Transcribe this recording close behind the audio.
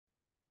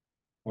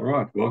All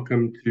right,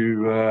 welcome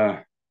to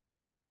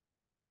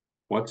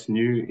what's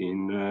new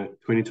in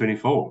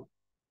 2024.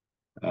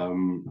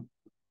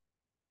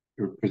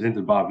 We're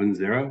presented by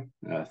Vinzero,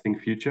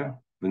 Think Future.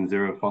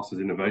 Vinzero fosters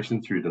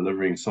innovation through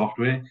delivering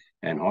software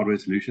and hardware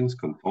solutions,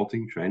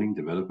 consulting, training,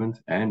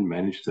 development, and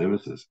managed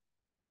services.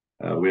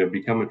 We have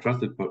become a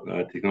trusted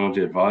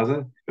technology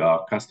advisor to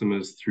our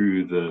customers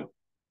through the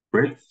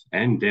breadth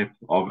and depth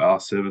of our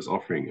service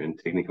offering and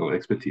technical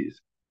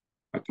expertise,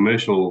 a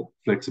commercial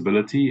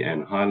flexibility,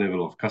 and high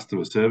level of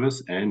customer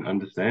service and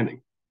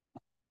understanding.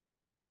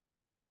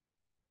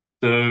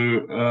 So,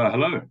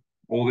 hello,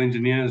 all the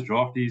engineers,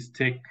 draftees,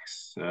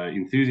 techs,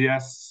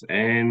 enthusiasts,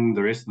 and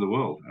the rest of the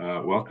world.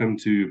 Welcome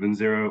to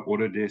Vinzero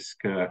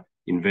Autodesk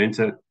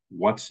Inventor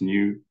What's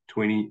New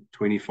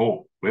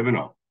 2024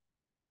 webinar.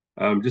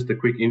 Just a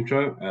quick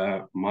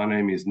intro. My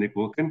name is Nick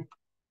Wilkin.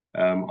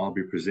 I'll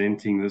be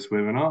presenting this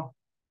webinar.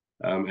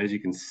 As you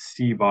can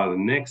see by the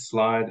next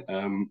slide,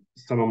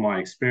 some of my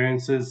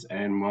experiences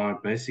and my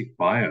basic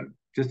bio.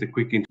 Just a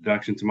quick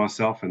introduction to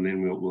myself, and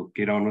then we'll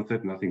get on with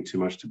it. Nothing too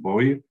much to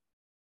bore you.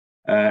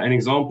 An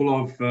example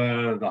of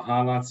the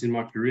highlights in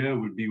my career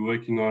would be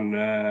working on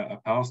a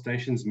power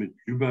station's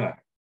Majuba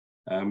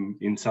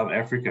in South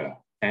Africa,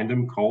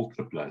 tandem coal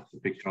tripler, the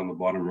picture on the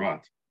bottom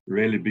right.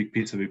 Really big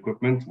piece of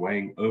equipment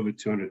weighing over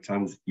 200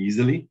 tons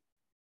easily.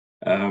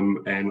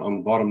 And on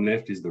the bottom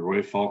left is the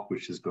Roy Falk,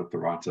 which has got the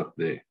right up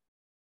there.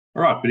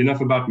 All right, but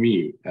enough about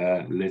me.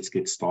 Let's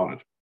get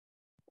started.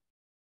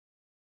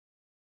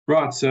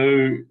 Right,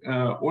 so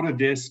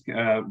Autodesk,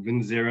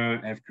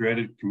 Vinzero have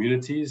created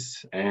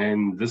communities,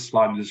 and this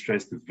slide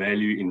illustrates the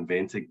value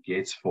Inventor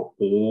gets for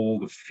all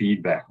the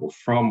feedback, or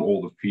from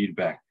all the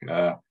feedback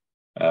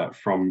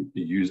from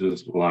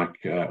users like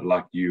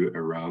you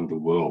around the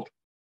world.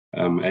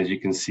 As you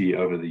can see,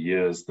 over the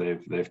years,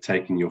 they've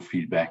taken your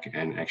feedback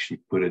and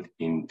actually put it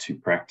into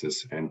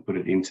practice and put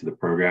it into the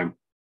program.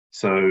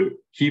 So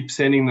keep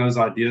sending those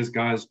ideas,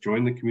 guys.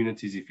 Join the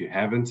communities if you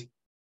haven't,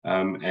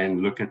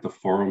 and look at the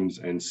forums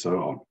and so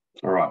on.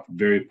 All right,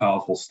 very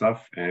powerful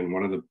stuff, and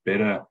one of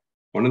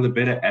the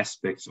better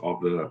aspects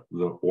of the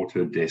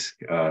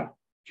Autodesk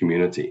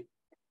community.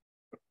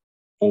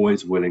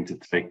 Always willing to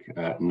take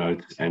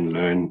notes and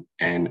learn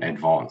and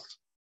advance.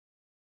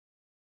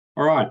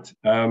 All right.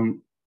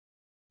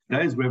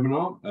 Today's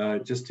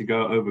webinar, just to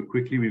go over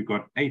quickly, we've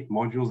got 8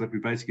 modules that we're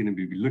basically going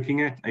to be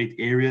looking at, 8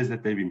 areas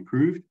that they've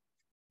improved.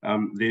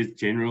 There's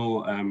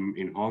general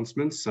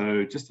enhancements.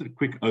 So just a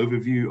quick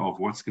overview of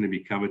what's going to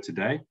be covered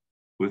today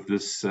with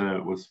this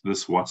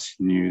What's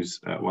New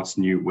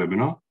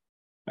webinar.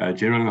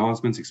 General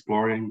enhancements,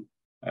 exploring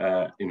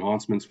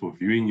enhancements for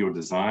viewing your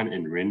design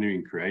and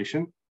rendering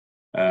creation.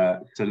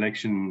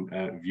 Selection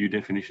view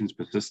definitions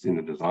persist in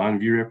the design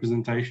view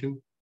representation.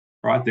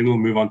 All right, then we'll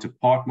move on to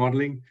part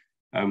modeling.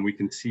 We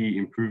can see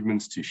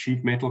improvements to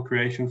sheet metal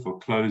creation for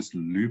closed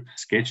loop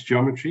sketch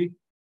geometry.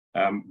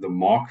 The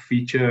mark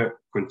feature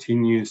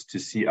continues to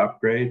see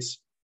upgrades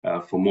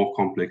for more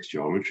complex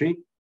geometry.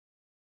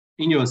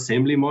 In your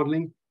assembly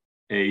modeling,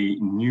 a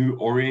new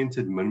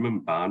oriented minimum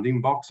bounding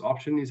box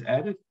option is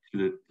added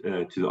to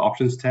the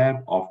options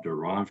tab of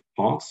derived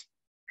parts,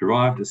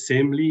 derived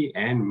assembly,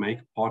 and make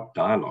part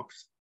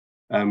dialogues.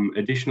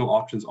 Additional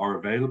options are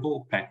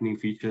available, patterning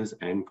features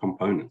and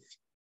components.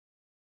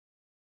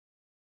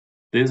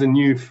 There's a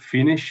new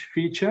finish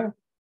feature.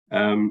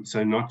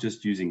 So not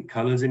just using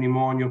colors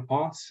anymore on your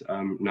parts.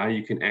 Now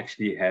you can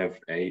actually have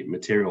a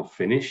material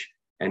finish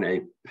and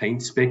a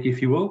paint spec,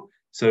 if you will.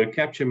 So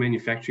capture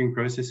manufacturing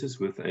processes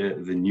with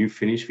the new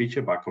finish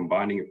feature by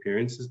combining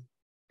appearances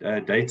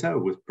data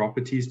with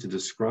properties to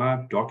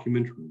describe,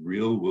 document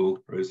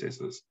real-world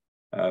processes.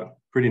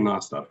 Pretty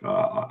nice stuff.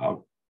 I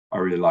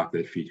really like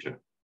that feature.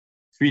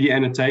 3D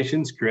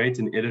annotations, create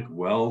and edit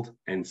weld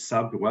and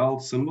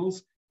sub-weld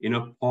symbols in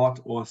a part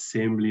or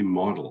assembly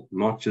model,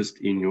 not just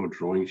in your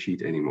drawing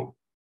sheet anymore.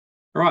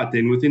 All right,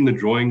 then within the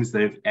drawings,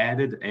 they've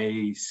added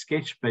a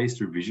sketch-based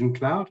revision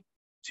cloud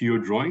to your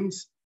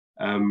drawings.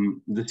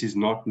 This is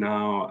not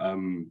now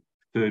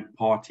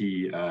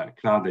third-party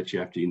cloud that you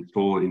have to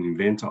install in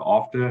Inventor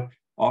after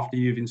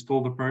you've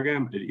installed the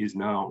program. It is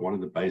now one of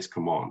the base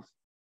commands.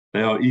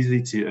 They are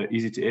easy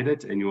to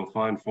edit, and you'll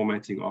find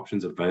formatting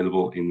options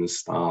available in the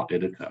style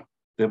editor.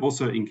 They've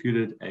also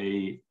included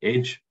a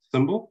edge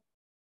symbol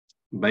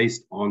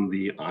based on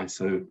the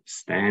ISO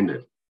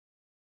standard.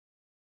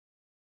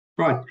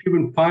 Right,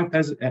 Cuban pipe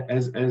as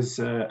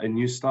a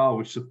new style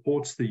which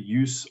supports the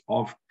use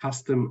of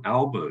custom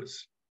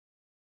elbows.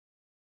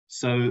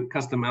 So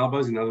custom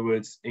elbows, in other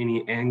words,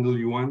 any angle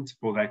you want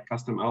for that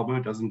custom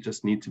elbow doesn't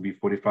just need to be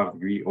 45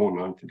 degrees or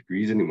 90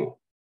 degrees anymore.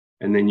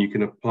 And then you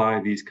can apply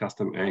these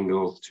custom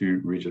angles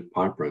to rigid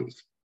pipe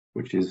runs,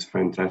 which is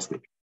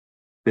fantastic.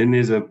 Then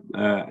there's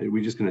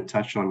we're just going to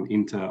touch on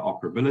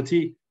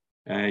interoperability.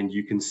 And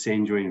you can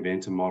send your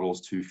Inventor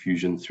models to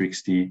Fusion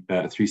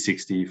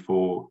 360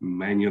 for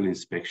manual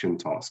inspection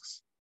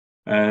tasks.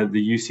 The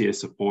UCS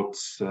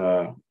supports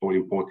for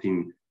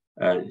importing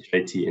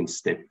JT and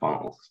step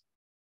files.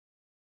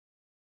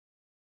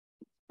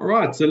 All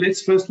right, so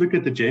let's first look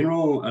at the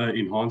general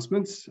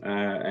enhancements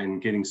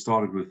and getting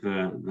started with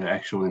the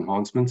actual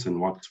enhancements and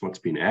what's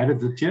been added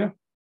this year.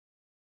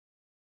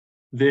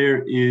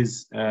 There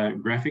is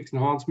graphics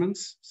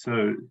enhancements.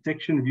 So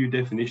section view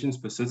definitions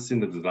persists in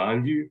the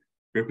design view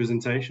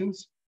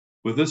representations.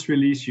 With this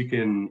release, you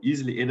can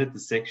easily edit the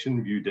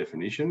section view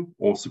definition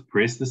or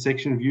suppress the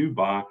section view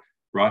by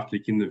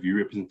right-clicking the view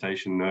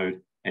representation node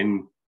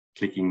and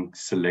clicking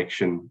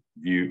selection,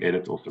 view,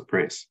 edit, or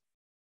suppress.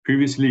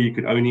 Previously, you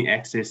could only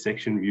access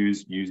section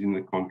views using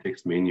the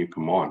context menu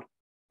command,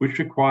 which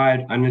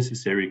required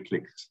unnecessary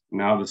clicks.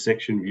 Now the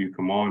section view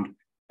command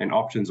and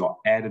options are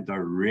added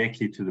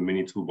directly to the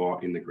mini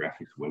toolbar in the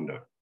graphics window.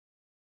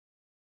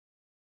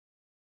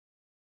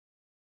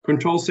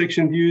 Control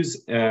section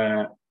views,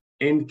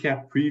 end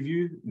cap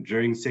preview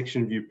during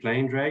section view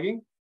plane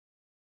dragging.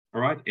 All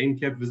right, end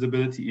cap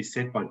visibility is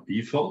set by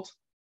default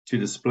to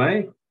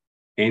display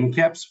end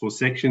caps for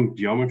section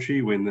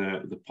geometry when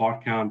the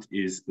part count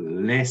is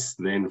less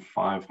than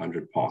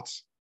 500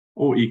 parts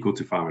or equal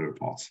to 500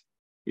 parts.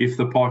 If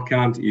the part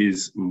count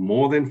is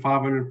more than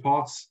 500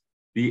 parts,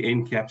 the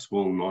end caps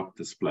will not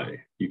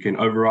display. You can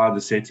override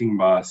the setting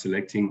by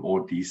selecting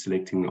or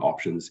deselecting the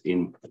options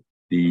in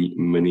the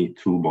mini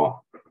toolbar.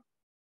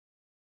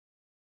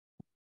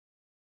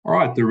 All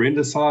right, the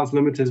render size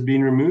limit has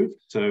been removed.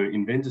 So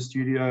Inventor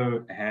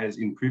Studio has,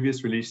 in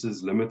previous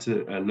releases,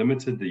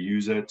 limited the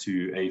user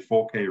to a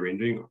 4K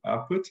rendering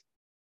output.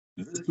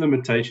 This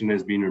limitation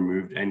has been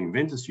removed, and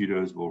Inventor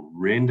Studios will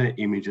render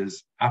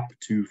images up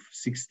to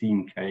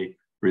 16K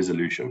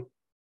resolution.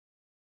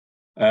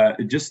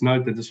 Just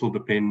note that this will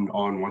depend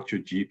on what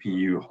your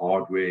GPU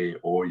hardware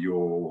or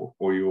your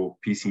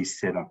PC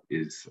setup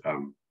is.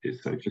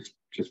 So just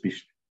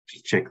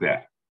check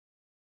that.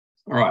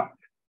 All right.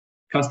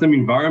 Custom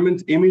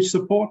environment image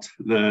support,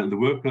 the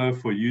workflow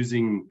for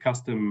using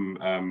custom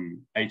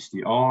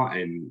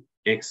HDR and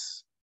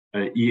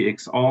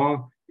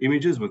EXR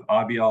images with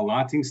RBL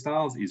lighting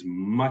styles is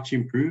much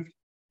improved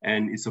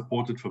and is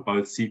supported for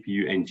both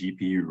CPU and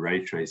GPU ray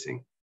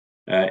tracing.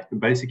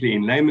 Basically,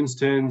 in layman's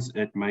terms,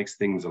 it makes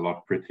things a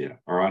lot prettier.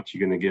 All right,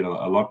 you're going to get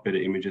a lot better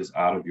images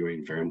out of your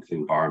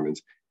environment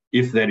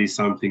if that is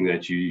something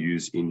that you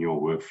use in your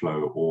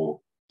workflow or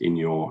in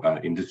your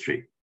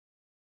industry.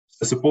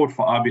 Support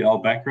for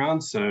RBL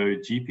backgrounds. So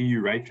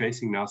GPU ray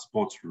tracing now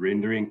supports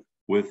rendering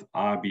with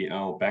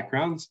RBL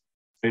backgrounds.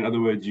 In other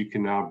words, you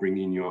can now bring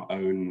in your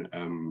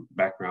own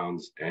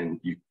backgrounds, and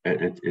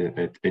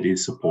it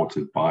is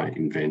supported by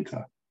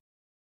Inventor.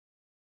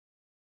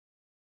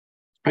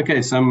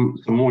 Okay, some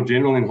more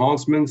general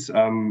enhancements.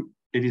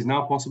 It is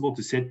now possible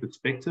to set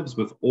perspectives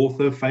with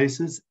ortho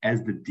faces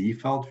as the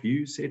default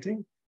view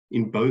setting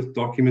in both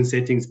document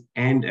settings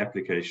and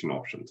application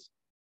options.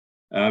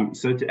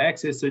 So to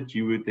access it,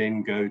 you would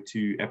then go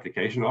to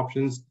application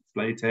options,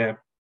 display tab,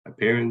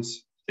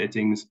 appearance,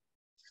 settings,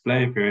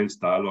 display appearance,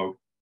 dialog,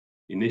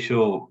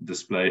 initial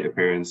display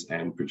appearance,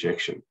 and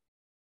projection.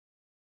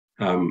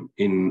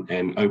 In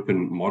an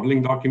open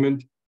modeling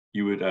document,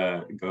 you would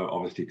go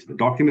obviously to the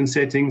document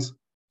settings,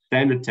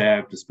 standard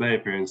tab, display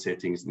appearance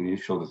settings,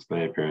 initial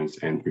display appearance,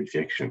 and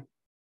projection.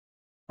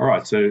 All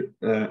right, so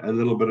a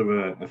little bit of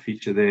a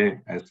feature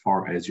there as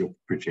far as your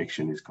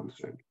projection is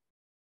concerned.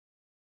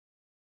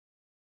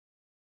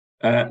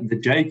 The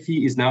J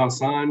key is now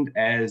assigned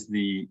as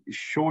the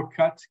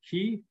shortcut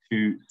key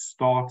to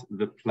start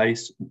the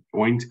place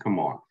joint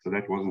command. So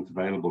that wasn't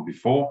available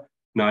before.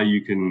 Now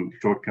you can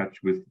shortcut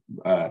with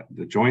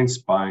the joints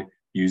by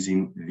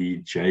using the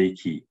J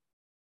key.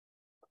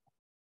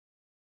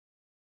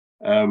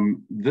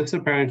 This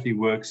apparently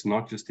works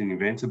not just in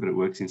Inventor, but it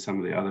works in some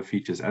of the other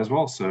features as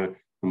well. So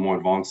the more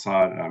advanced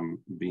side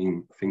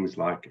being things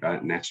like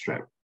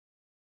Natstrap.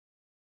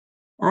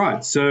 All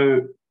right,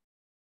 so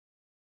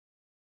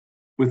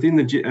within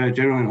the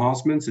general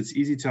enhancements, it's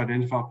easy to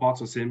identify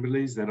parts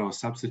assemblies that are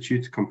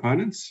substitute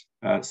components.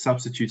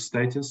 Substitute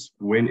status,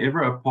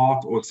 whenever a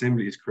part or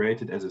assembly is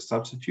created as a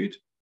substitute,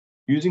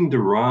 using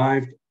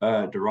derive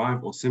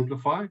or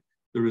simplify,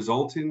 the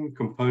resulting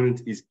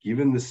component is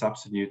given the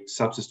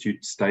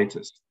substitute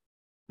status.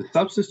 The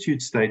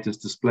substitute status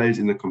displays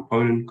in the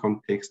component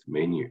context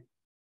menu.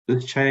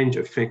 This change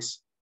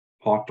affects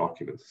part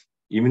documents.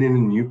 Even in a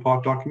new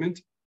part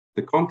document,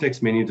 the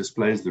context menu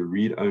displays the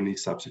read-only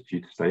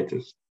substitute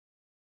status.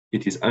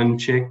 It is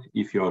unchecked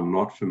if you are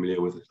not familiar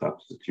with the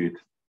substitute.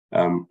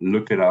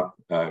 Look it up,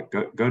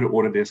 go to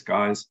Autodesk,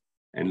 guys,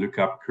 and look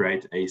up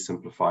create a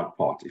simplified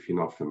part if you're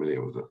not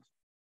familiar with it.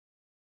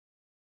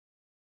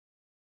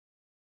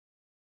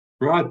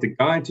 Right, the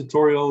guide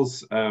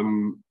tutorials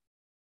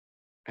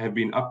have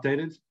been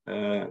updated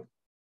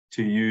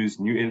to use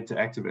new editor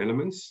active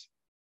elements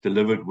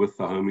delivered with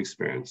the home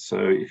experience.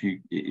 So if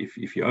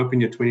you open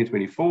your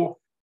 2024,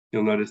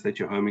 you'll notice that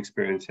your home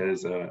experience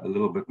has a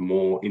little bit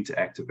more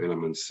interactive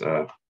elements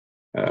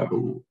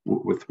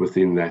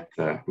within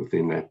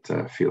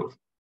that field.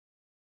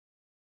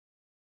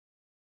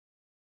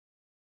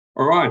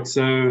 All right,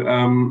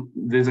 so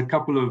there's a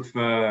couple of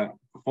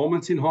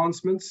performance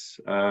enhancements,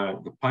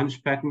 the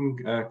punch pattern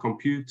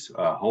compute,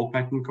 hole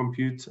pattern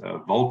compute,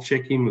 vault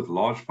checking with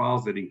large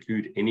files that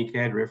include any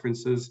CAD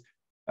references,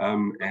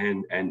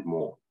 and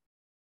more.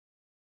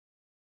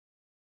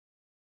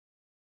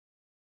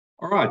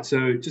 All right,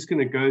 so just going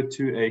to go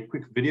to a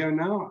quick video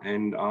now,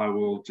 and I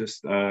will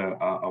just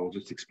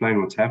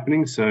explain what's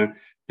happening. So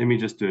let me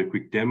just do a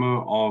quick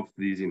demo of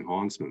these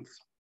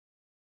enhancements.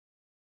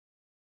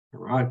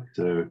 All right,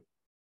 so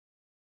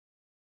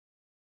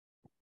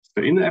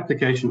in the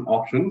application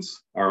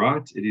options, all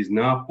right, it is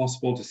now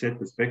possible to set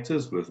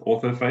perspectives with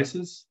ortho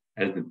faces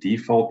as the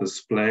default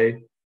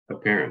display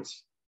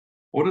appearance.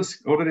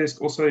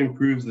 Autodesk also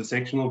improves the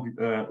sectional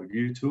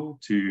view tool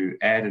to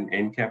add an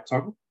end cap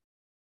toggle.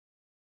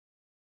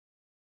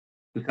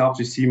 This helps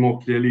you see more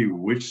clearly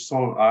which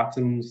solid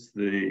items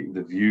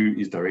the view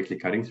is directly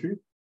cutting through.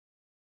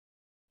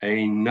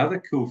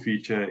 Another cool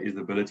feature is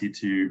the ability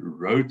to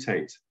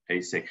rotate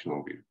a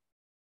sectional view.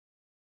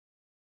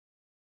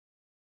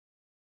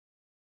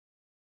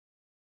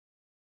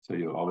 So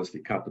you'll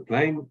obviously cut the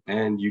plane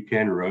and you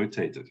can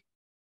rotate it.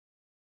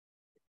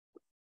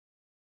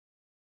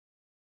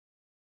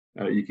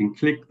 You can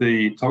click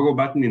the toggle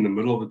button in the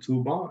middle of the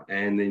toolbar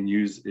and then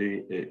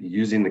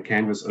using the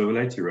canvas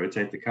overlay to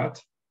rotate the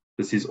cut.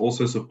 This is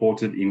also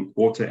supported in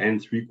quarter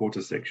and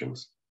three-quarter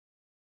sections.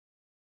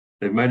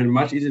 They've made it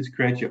much easier to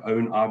create your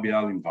own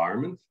RBL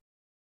environment.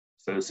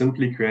 So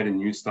simply create a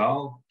new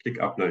style, click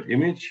Upload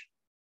Image,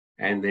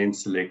 and then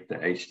select the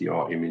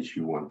HDR image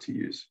you want to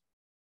use.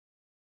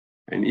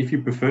 And if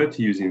you prefer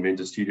to use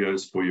Inventor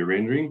Studios for your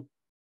rendering,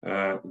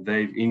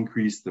 they've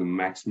increased the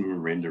maximum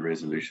render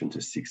resolution to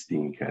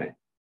 16K.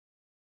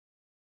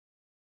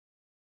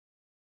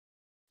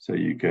 So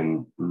you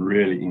can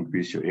really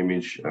increase your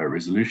image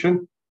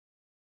resolution.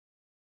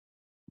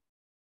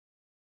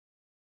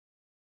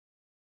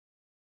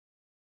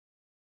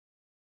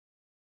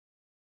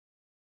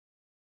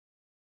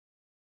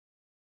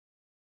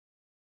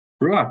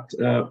 Right,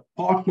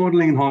 part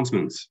modeling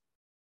enhancements.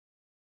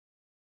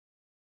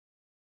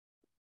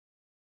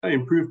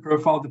 Improved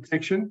profile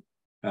detection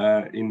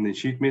in the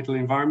sheet metal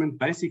environment,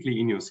 basically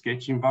in your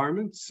sketch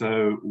environment.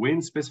 So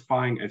when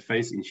specifying a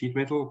face in sheet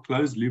metal,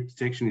 closed loop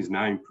detection is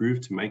now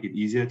improved to make it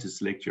easier to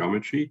select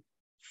geometry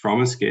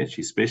from a sketch,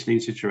 especially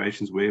in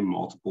situations where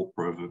multiple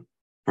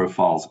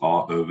profiles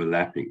are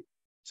overlapping.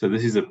 So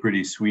this is a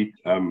pretty sweet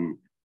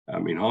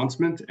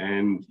enhancement,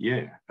 and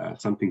yeah,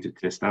 something to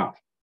test out.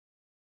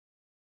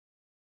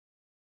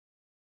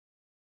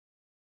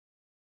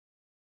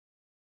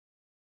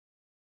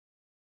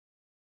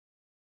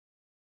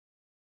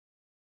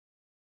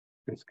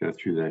 Let's go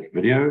through that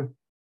video.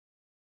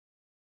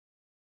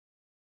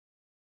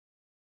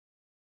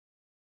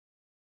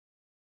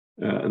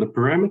 The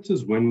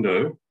parameters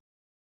window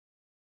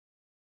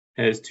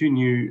has two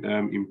new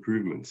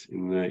improvements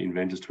in the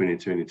Inventors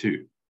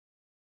 2022.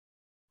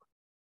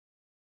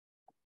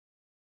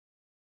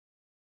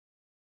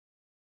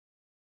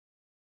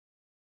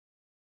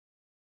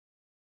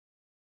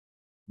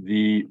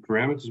 The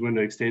parameters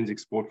window extends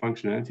export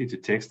functionality to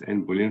text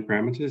and Boolean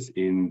parameters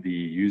in the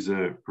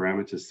user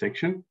parameters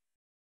section.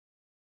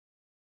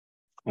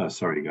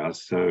 Sorry,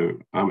 guys. So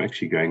I'm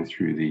actually going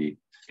through the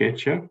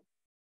sketch here.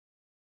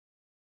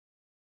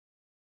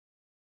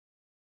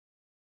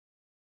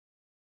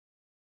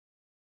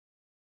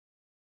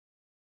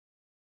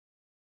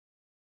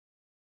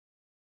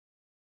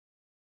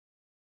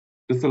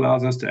 This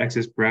allows us to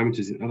access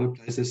parameters in other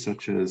places,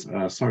 such as,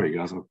 sorry,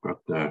 guys, I've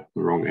got the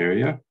wrong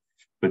area.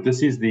 But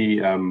this is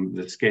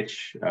the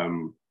sketch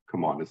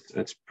command.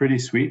 It's pretty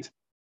sweet.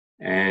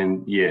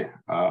 And yeah,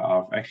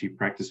 I've actually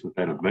practiced with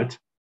that a bit.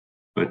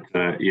 But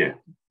yeah,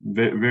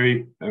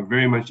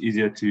 very much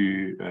easier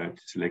to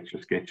select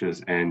your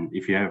sketches. And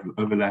if you have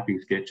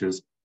overlapping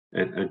sketches,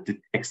 it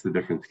detects the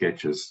different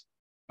sketches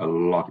a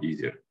lot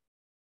easier.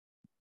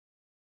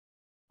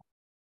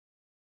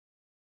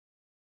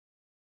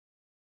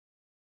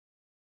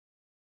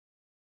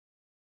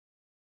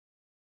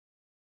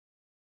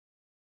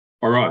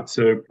 All right,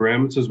 so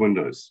parameters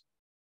windows.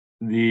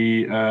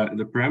 The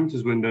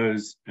parameters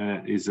windows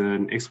is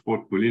an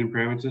export Boolean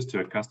parameters to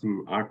a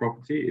custom I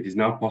property. It is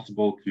now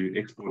possible to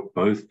export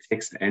both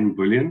text and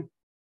Boolean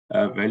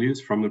values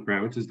from the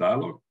parameters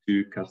dialog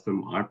to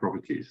custom I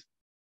properties.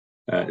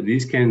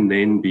 These can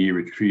then be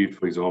retrieved,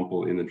 for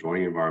example, in the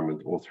drawing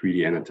environment or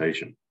 3D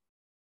annotation.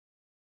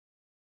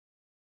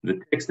 The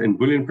text and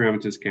Boolean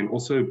parameters can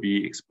also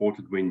be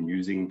exported when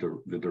using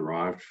the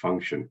derived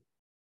function.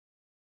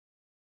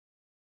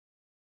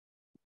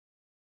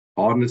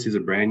 Hardness is a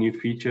brand new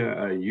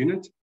feature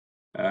unit,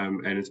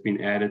 and it's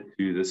been added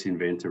to this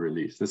Inventor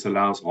release. This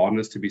allows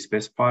hardness to be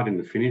specified in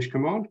the finish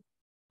command.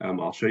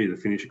 I'll show you the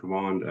finish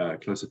command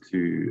closer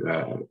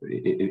to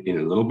in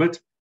a little bit,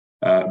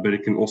 but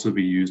it can also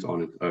be used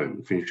on its own,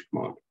 the finish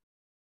command.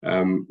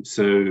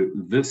 So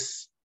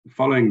this,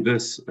 following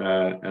this,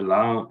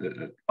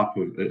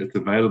 it's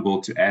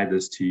available to add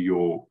this to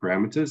your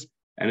parameters,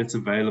 and it's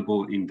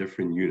available in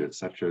different units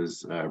such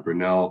as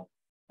Brunel,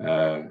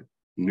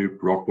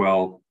 Knoop,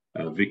 Rockwell,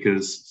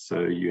 Vickers,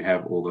 so you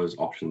have all those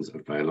options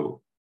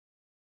available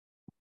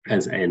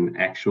as an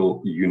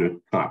actual unit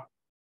type.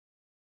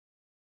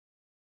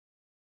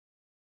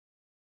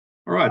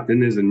 All right, then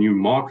there's a new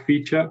mark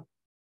feature.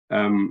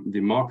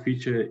 The mark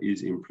feature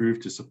is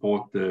improved to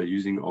support the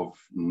using of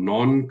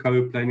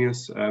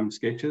non-coplanar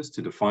sketches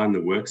to define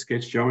the work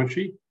sketch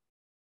geometry,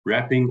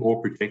 wrapping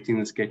or protecting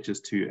the sketches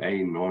to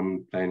a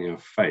non-planar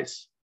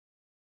face.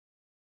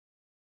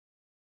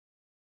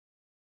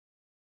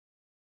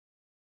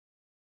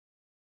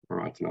 All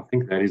right, and I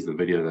think that is the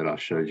video that I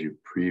showed you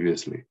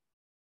previously.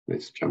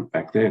 Let's jump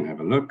back there and have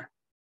a look.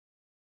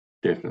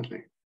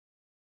 Definitely.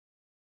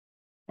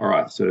 All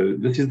right, so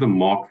this is the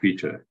mark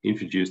feature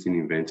introduced in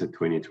Inventor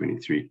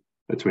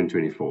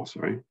 2024,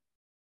 sorry.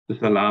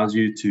 This allows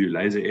you to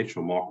laser etch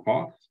or mark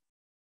parts.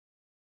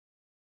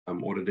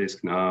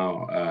 Autodesk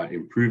now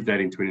improved that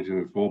in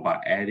 2024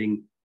 by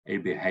adding a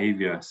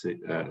behavior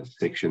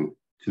section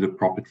to the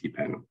property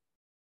panel.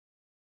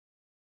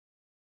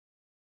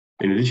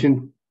 In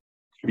addition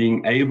to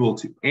being able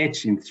to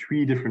etch in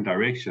 3 different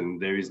directions,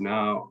 there is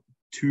now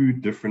 2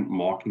 different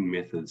marking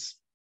methods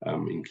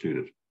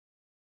included.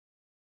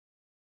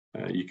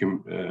 You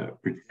can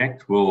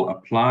protect will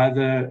apply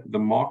the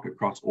mark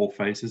across all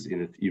faces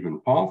in an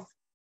even path,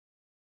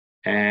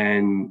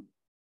 and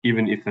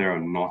even if they are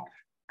not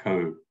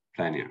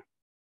coplanar.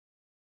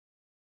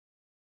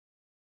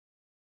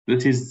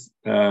 This is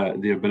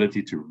the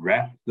ability to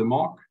wrap the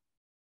mark.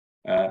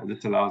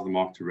 This allows the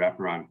mark to wrap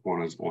around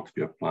corners or to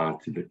be applied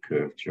to the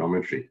curved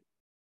geometry.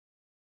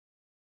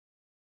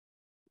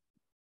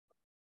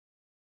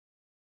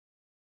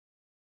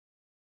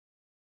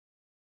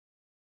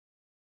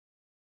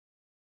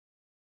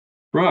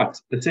 Right,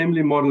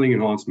 assembly modeling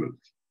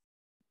enhancements.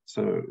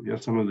 So you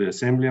have some of the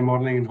assembly and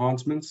modeling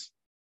enhancements.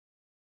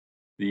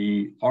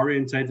 The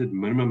orientated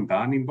minimum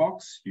bounding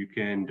box, you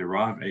can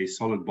derive a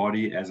solid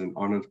body as an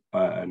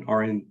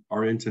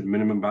oriented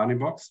minimum bounding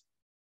box.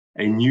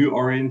 A new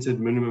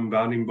oriented minimum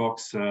bounding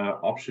box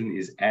option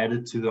is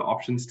added to the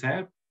options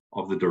tab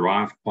of the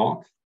derived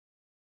part,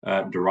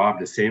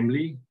 derived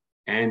assembly,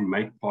 and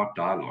make part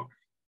dialog.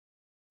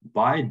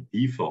 By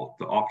default,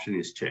 the option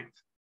is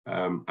checked.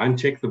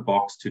 Uncheck the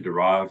box to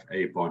derive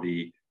a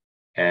body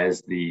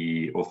as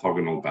the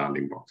orthogonal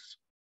bounding box.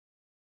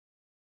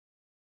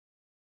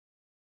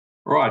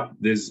 All right,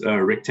 there's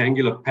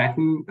rectangular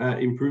pattern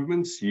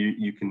improvements.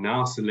 You can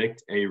now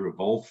select a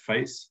revolved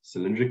face,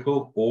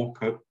 cylindrical or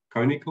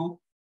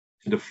conical,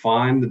 to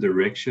define the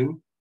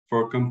direction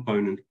for a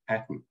component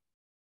pattern.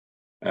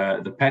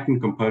 The pattern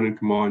component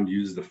command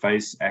uses the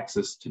face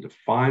axis to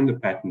define the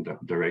pattern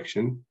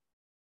direction.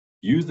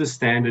 Use the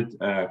standard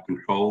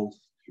controls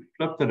to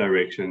flip the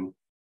direction.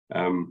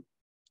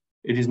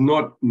 It is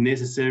not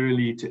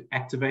necessarily to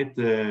activate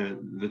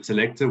the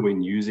selector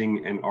when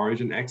using an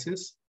origin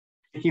axis.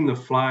 Clicking the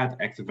fly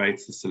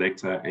activates the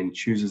selector and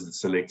chooses the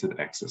selected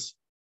axis.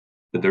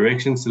 The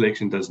direction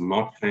selection does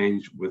not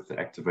change with the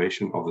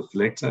activation of the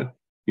selector.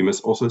 You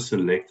must also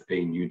select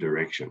a new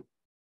direction.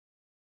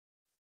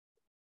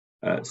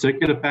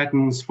 Circular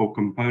patterns for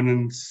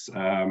components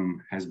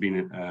has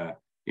been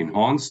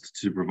enhanced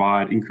to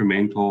provide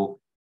incremental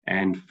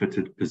and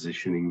fitted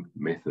positioning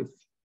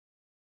methods.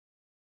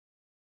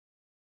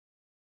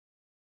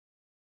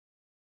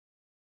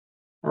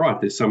 All right,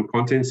 there's some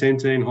content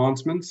center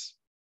enhancements.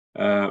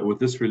 With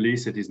this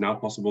release, it is now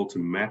possible to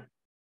map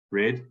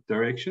thread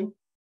direction,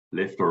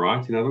 left or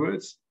right, in other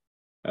words,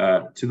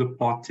 to the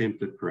part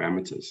template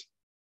parameters.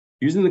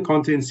 Using the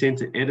Content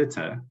Center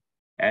editor,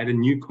 add a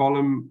new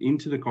column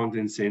into the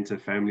Content Center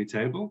family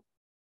table,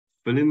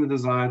 fill in the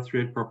desired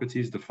thread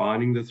properties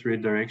defining the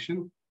thread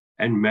direction,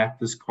 and map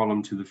this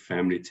column to the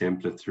family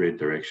template thread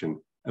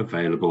direction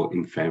available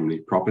in family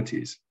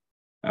properties.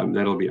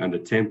 That'll be under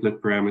template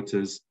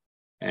parameters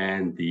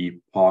and the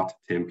part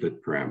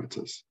template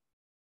parameters.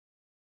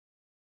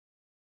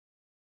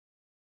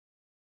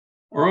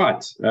 All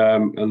right, a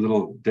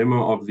little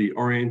demo of the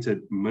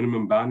oriented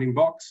minimum bounding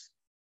box.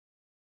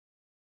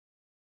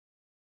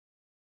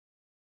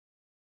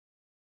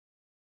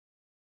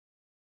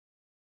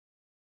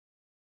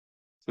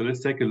 So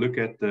let's take a look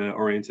at the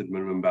oriented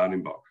minimum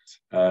bounding box.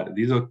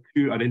 These are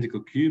 2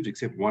 identical cubes,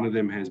 except one of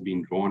them has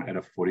been drawn at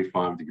a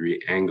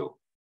 45-degree angle.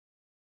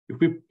 If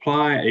we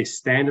apply a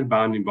standard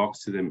bounding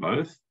box to them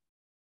both,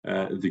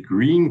 the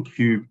green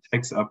cube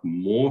takes up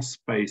more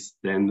space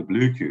than the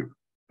blue cube,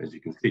 as you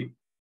can see.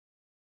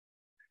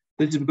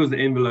 This is because the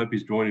envelope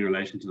is drawn in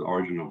relation to the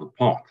origin of the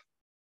part.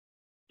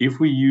 If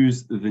we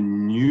use the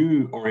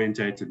new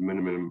orientated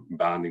minimum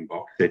bounding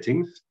box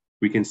settings,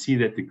 we can see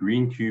that the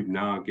green cube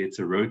now gets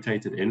a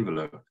rotated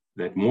envelope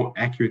that more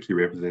accurately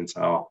represents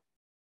how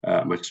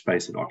much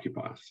space it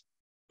occupies.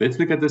 Let's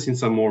look at this in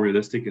some more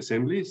realistic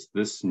assemblies.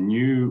 This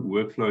new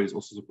workflow is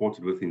also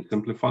supported within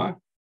Simplify.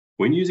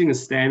 When using a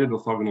standard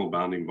orthogonal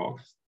bounding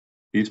box,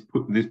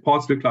 these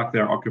parts look like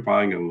they're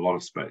occupying a lot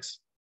of space.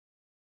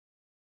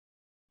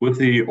 With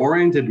the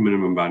oriented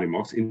minimum bounding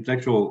box,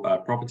 intellectual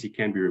property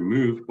can be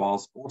removed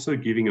whilst also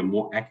giving a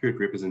more accurate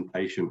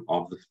representation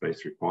of the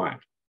space required.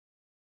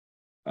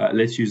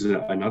 Let's use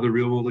another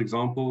real-world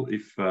example.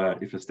 If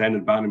a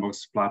standard bounding box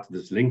is applied to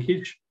this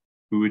linkage,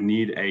 we would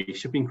need a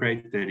shipping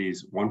crate that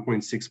is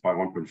 1.6 by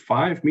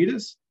 1.5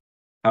 meters.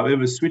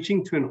 However,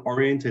 switching to an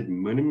oriented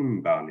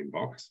minimum bounding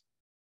box,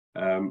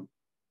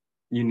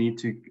 you need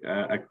to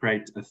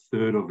crate a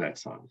third of that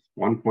size,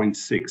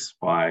 1.6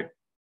 by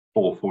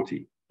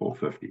 440,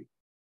 450.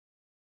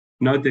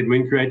 Note that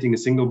when creating a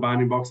single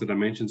bounding box, the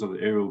dimensions of the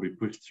area will be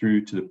pushed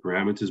through to the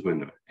parameters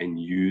window and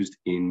used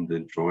in the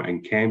drawing,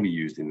 and can be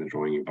used in the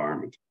drawing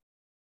environment.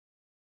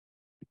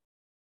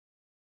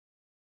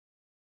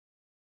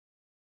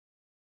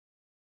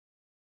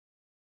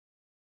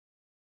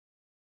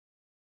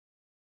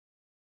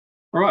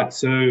 All right,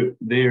 so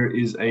there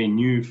is a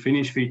new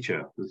finish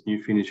feature. This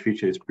new finish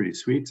feature is pretty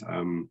sweet,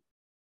 and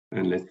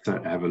let's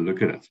have a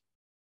look at it.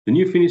 The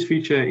new finish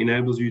feature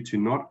enables you to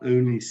not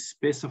only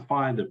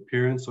specify the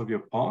appearance of your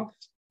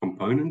parts,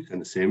 components,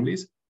 and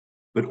assemblies,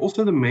 but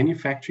also the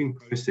manufacturing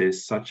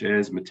process, such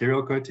as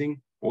material coating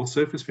or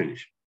surface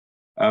finish.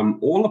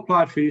 All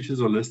applied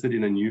finishes are listed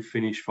in a new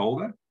finish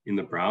folder in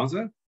the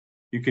browser.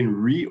 You can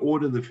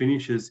reorder the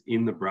finishes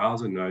in the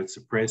browser notes,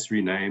 suppress,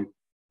 rename,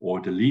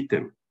 or delete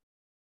them.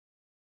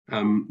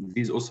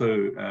 These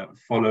also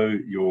follow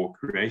your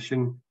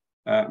creation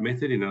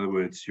method. In other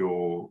words,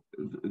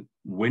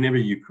 whenever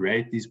you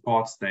create these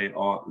parts, they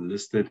are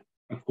listed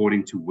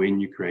according to when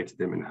you created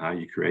them and how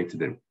you created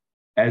them,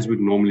 as would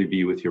normally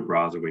be with your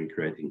browser when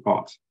creating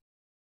parts.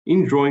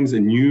 In drawings, a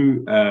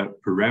new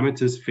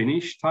parameters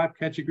finish type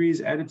category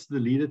is added to the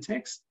leader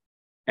text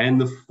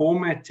and the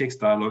format text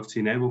dialogs to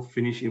enable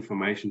finish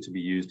information to be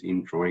used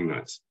in drawing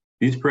notes.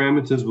 These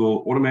parameters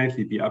will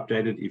automatically be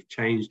updated if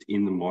changed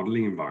in the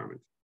modeling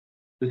environment.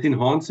 This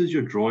enhances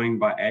your drawing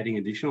by adding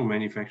additional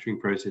manufacturing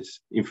process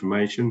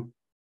information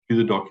to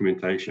the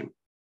documentation.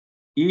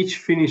 Each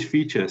finish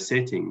feature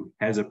setting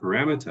has a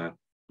parameter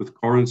with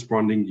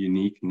corresponding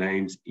unique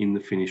names in the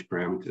finish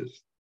parameters.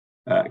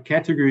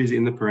 Categories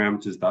in the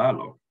parameters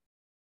dialog.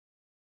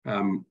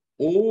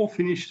 All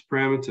finished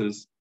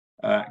parameters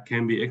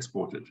can be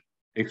exported.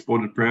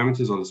 Exported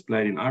parameters are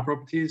displayed in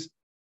iProperties,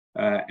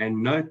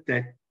 and note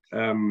that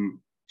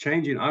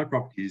change in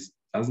iProperties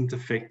doesn't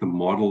affect the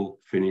model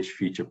finish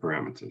feature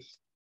parameters.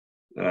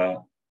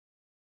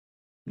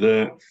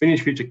 The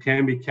finish feature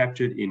can be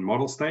captured in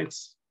model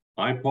states,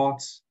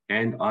 iParts,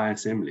 and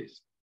iAssemblies.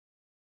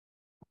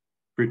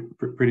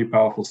 Pretty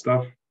powerful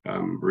stuff.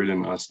 Really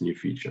nice new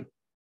feature.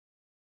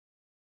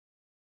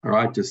 All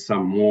right, just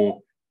some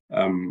more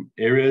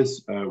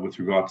areas with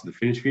regard to the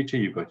finish feature.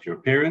 You've got your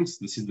appearance.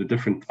 This is the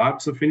different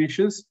types of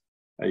finishes.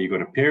 You've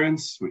got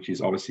appearance, which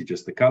is obviously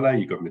just the color.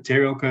 You've got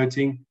material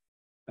coating.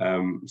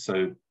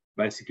 So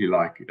basically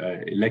like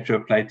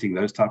electroplating,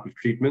 those type of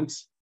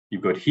treatments.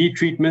 You've got heat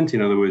treatment.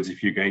 In other words,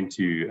 if you're going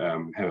to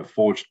have a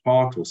forged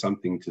part or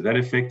something to that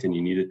effect and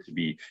you need it to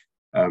be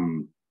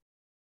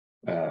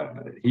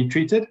heat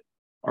treated.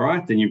 All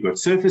right, then you've got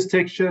surface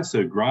texture,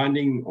 so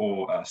grinding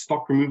or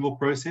stock removal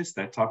process,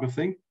 that type of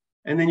thing.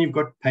 And then you've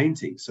got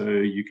painting. So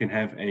you can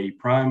have a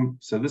prime.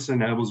 So this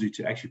enables you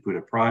to actually put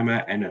a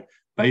primer and a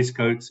base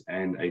coat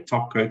and a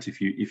top coat,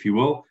 if you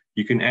will.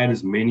 You can add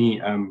as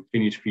many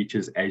finish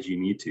features as you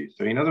need to.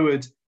 So in other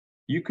words,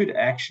 you could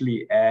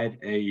actually add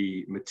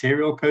a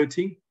material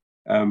coating,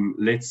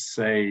 let's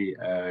say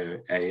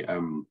a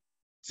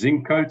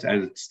zinc coat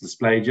as it's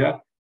displayed here,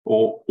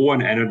 or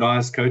an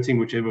anodized coating,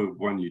 whichever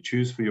one you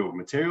choose for your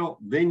material.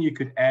 Then you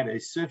could add a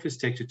surface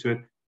texture to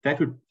it. That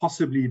would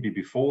possibly be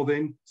before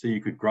then. So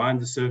you could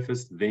grind the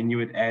surface, then you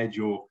would add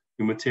your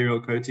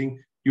material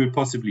coating. You would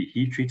possibly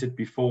heat treat it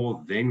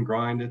before, then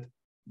grind it,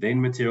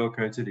 then material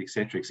coated,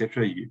 etc.,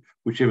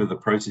 whichever the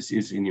process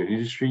is in your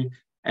industry.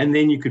 And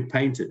then you could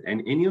paint it.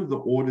 And any of the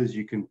orders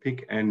you can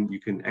pick, and you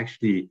can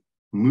actually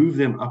move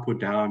them up or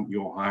down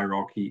your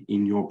hierarchy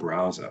in your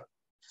browser.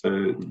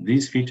 So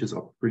these features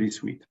are pretty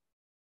sweet.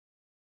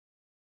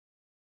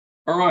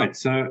 All right,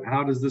 so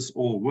how does this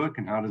all work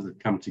and how does it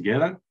come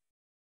together?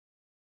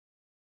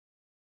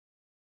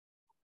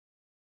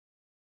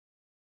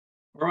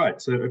 All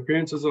right, so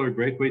appearances are a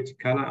great way to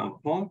color our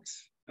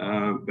parts,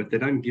 but they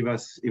don't give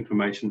us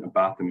information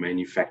about the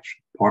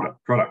manufactured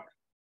product.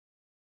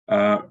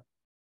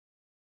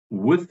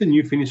 With the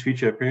new finish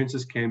feature,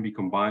 appearances can be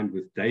combined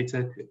with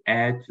data to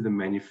add to the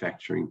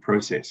manufacturing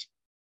process.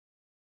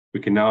 We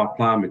can now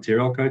apply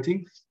material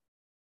coatings,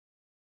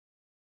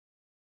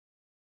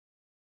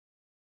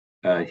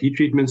 heat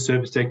treatments,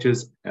 surface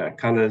textures,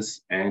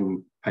 colors,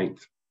 and paint.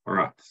 All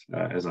right,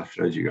 as I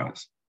showed you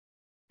guys.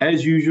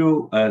 As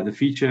usual, the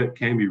feature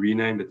can be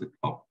renamed at the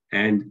top.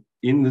 And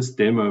in this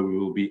demo, we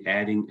will be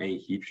adding a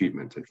heat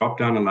treatment. A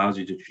drop-down allows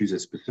you to choose a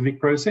specific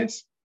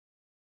process.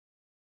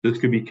 This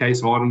could be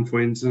case hardened,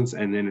 for instance,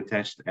 and then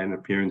attached an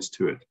appearance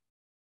to it.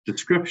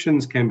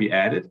 Descriptions can be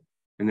added.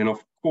 And then,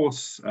 of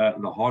course,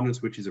 the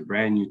hardness, which is a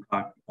brand new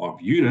type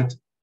of unit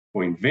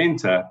for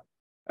Inventor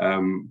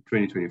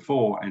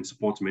 2024 and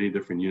supports many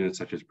different units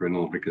such as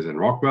Brindle, Vickers, and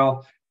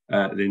Rockwell.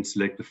 Then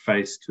select the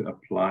face to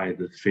apply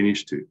the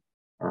finish to.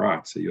 All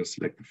right, so you'll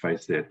select the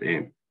face there at the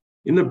end.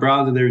 In the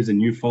browser, there is a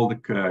new folder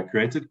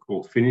created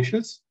called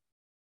Finishes,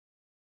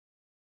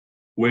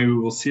 where we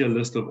will see a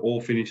list of all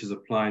finishes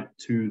applied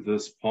to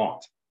this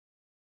part.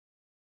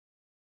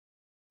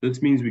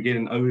 This means we get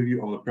an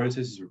overview of the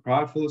processes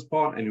required for this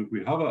part, and if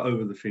we hover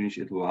over the finish,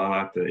 it will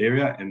highlight the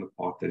area and the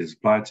part that is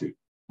applied to.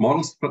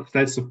 Model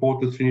states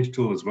support this finish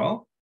tool as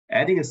well.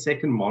 Adding a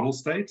second model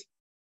state,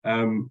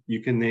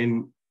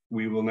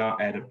 we will now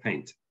add a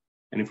paint.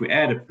 And if we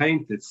add a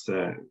paint, it's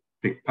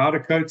pick powder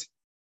coat,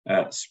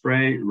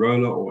 spray,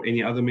 roller, or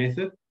any other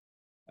method.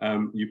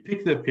 You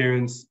pick the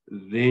appearance,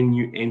 then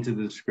you enter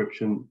the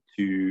description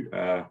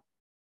to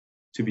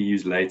be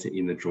used later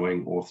in the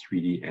drawing or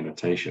 3D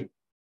annotation.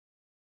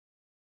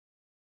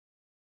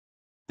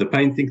 The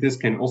paint thickness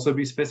can also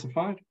be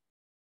specified,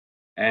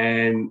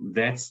 and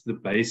that's the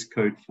base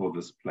coat for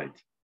this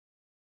plate.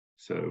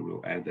 So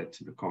we'll add that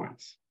to the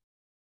comments.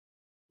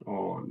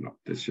 Or not,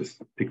 let's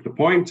just pick the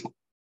point,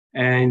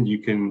 and you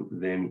can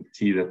then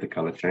see that the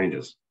color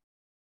changes.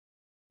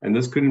 And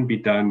this couldn't be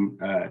done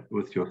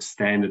with your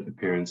standard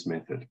appearance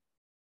method.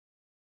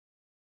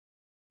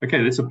 Okay,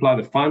 let's apply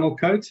the final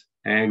coat,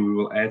 and we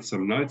will add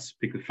some notes.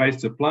 Pick the face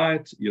to apply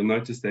it. You'll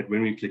notice that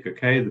when we click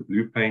OK, the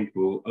blue paint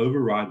will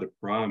override the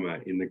primer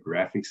in the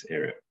graphics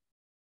area.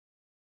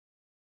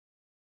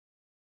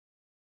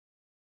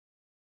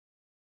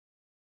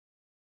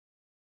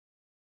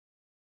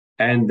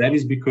 And that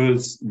is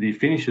because the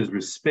finishes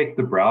respect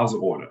the browser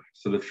order.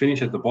 So the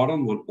finish at the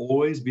bottom will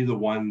always be the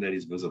one that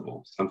is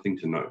visible, something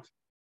to note.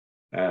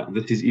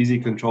 This is easily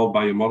controlled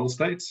by your model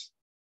states.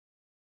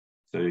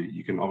 So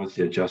you can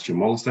obviously adjust your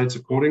model states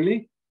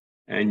accordingly,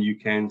 and you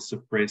can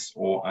suppress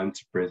or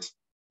unsuppress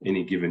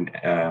any given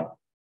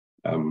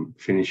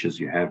finishes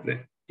you have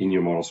there in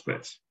your model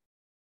space.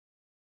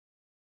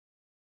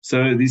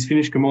 So these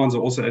finish commands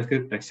are also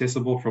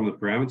accessible from the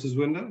parameters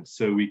window.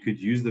 So we could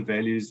use the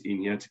values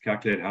in here to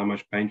calculate how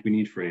much paint we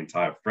need for an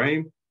entire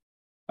frame,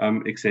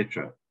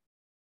 etc.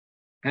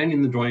 And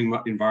in the drawing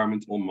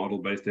environment or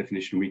model-based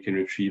definition, we can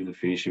retrieve the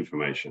finish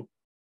information.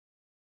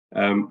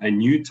 A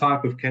new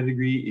type of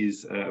category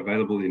is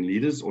available in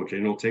leaders or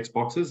general text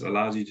boxes,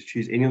 allows you to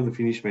choose any of the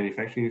finished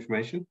manufacturing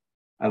information,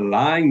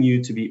 allowing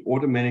you to be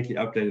automatically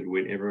updated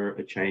whenever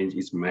a change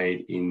is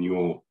made in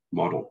your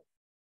model.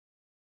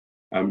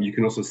 You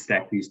can also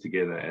stack these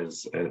together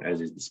as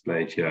is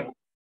displayed here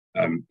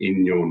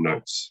in your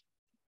notes.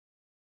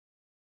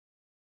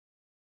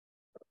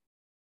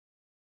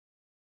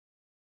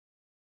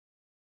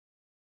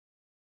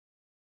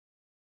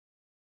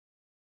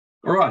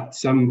 All right,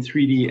 some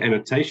 3D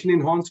annotation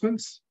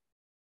enhancements.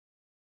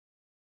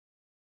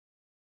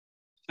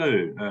 So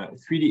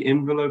 3D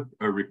envelope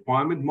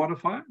requirement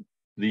modifier.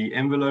 The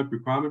envelope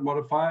requirement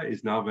modifier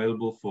is now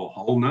available for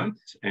whole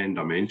notes and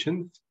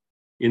dimensions.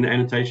 In the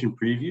annotation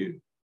preview,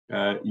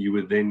 you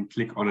would then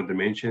click on a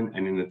dimension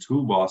and in the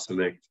toolbar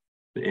select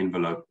the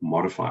envelope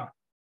modifier.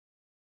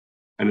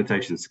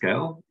 Annotation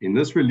scale. In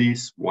this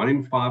release,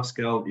 1:5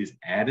 scale is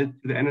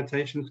added to the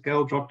annotation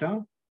scale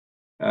dropdown.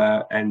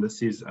 And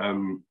this is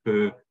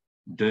per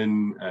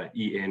DIN,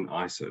 EN,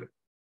 ISO,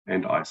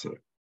 and ISO.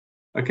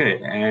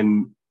 Okay,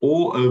 and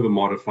all over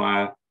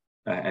modifier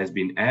has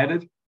been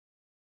added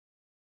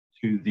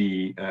to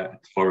the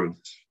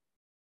tolerance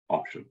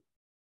option.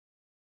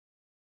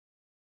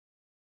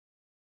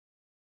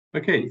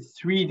 Okay,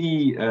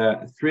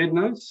 3D thread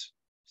notes.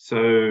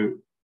 So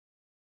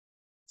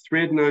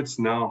thread notes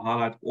now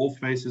highlight all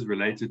faces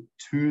related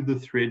to the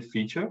thread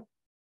feature.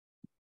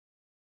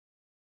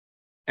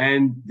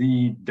 And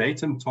the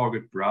datum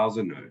target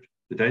browser node.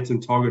 The datum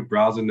target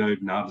browser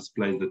node now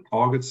displays the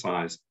target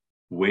size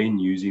when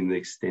using the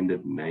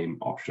extended name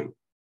option.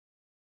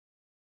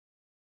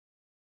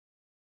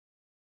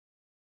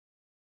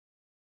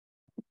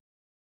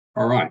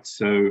 All right,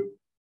 so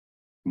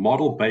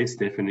model-based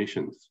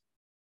definitions.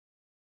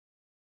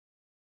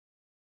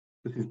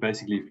 This is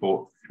basically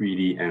for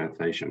 3D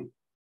annotation.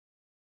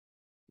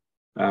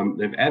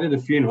 They've added a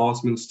few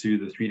enhancements to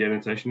the 3D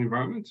annotation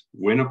environment.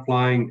 When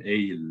applying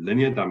a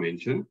linear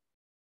dimension,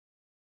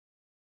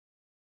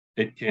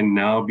 it can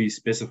now be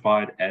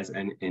specified as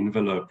an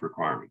envelope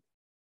requirement.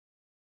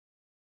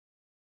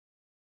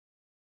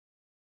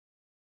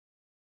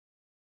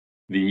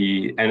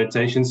 The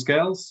annotation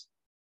scales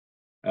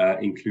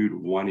include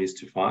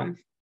 1:5.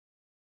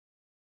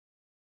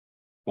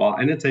 While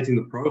annotating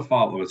the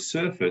profile of a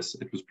surface,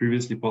 it was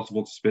previously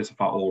possible to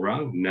specify all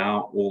around.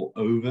 Now all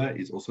over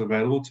is also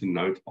available to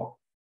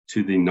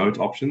the note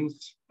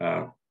options.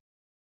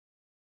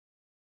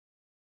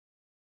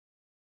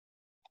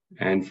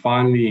 And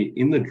finally,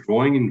 in the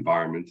drawing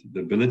environment,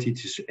 the ability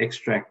to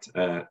extract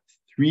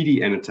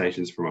 3D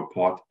annotations from a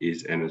part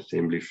is an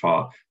assembly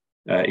file.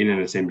 In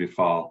an assembly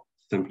file,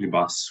 simply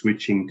by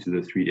switching to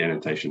the 3D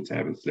annotation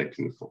tab and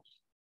selecting the source.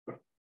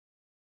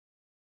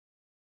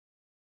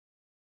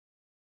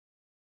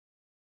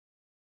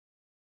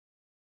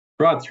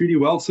 Right, 3D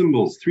weld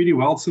symbols. 3D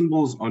weld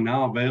symbols are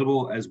now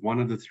available as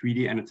one of the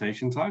 3D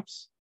annotation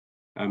types.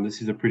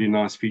 This is a pretty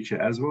nice feature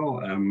as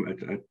well.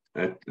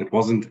 It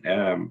wasn't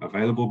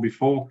available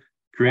before.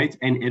 Create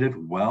and edit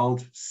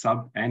weld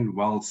sub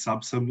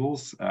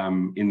symbols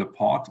in the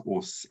part or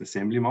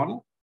assembly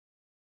model.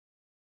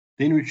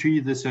 Then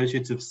retrieve the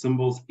associative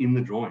symbols in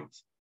the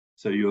drawings.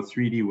 So your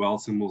 3D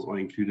weld symbols are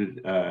included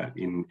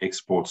in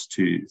exports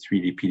to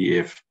 3D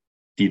PDF,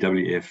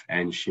 DWF,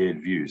 and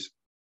shared views.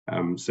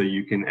 So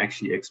you can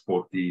actually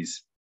export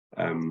these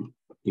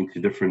into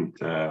different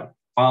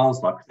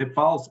files, like zip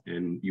files,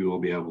 and you will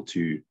be able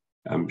to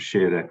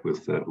share that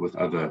with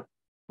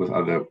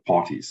other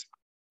parties.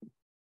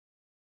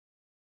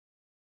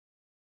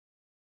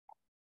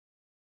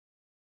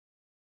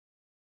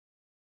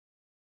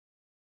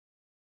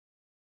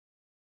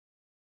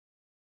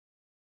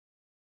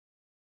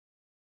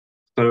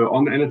 So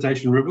on the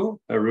annotation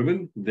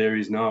ribbon, there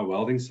is now a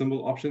welding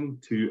symbol option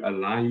to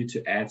allow you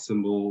to add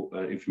symbol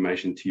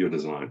information to your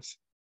designs.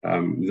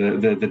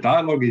 The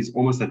dialog is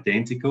almost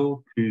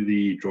identical to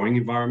the drawing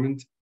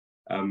environment,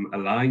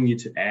 allowing you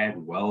to add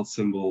weld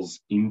symbols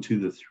into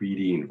the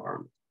 3D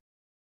environment.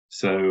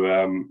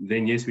 So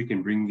then, yes, we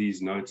can bring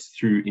these notes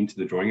through into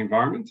the drawing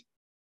environment.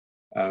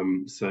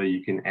 So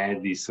you can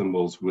add these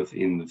symbols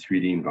within the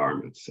 3D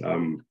environment.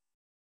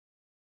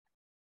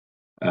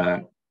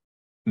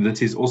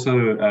 That is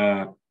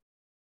also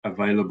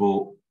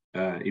available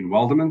in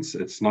weldments.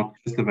 It's not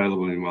just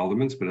available in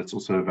weldments, but it's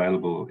also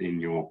available in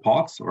your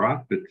parts, all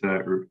right? But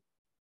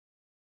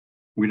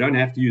we don't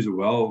have to use a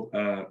weld.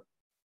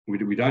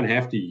 We don't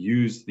have to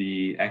use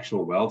the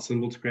actual weld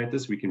symbol to create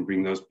this. We can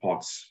bring those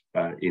parts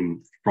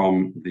in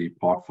from the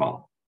part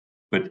file.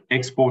 But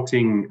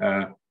exporting,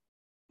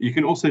 you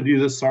can also do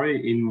this,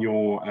 in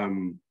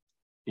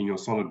your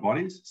solid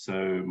bodies.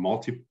 So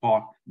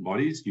multi-part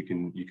bodies, you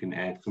can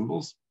add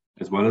symbols,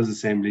 as well as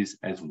assemblies,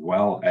 as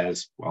well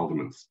as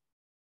weldments.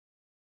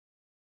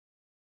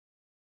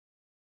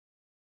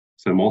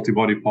 So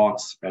multi-body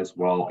parts, as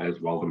well as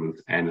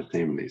weldments and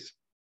assemblies.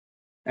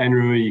 And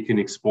remember, you can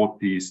export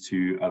these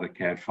to other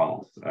CAD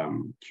files,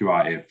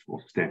 QIF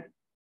or STEP,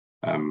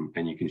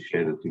 and you can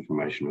share this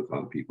information with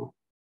other people.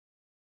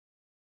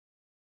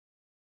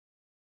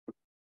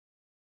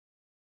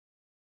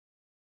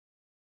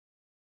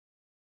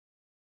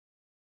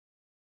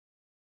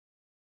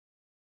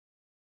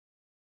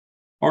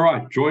 All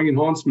right, drawing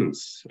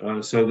enhancements.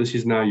 So this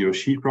is now your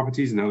sheet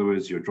properties. In other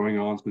words, your drawing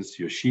enhancements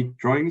to your sheet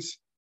drawings.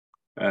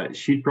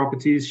 Sheet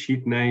properties,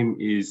 sheet name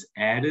is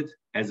added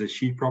as a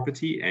sheet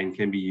property and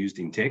can be used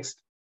in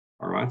text.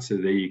 All right, so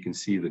there you can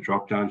see the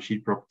drop-down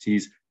sheet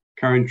properties,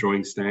 current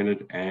drawing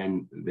standard,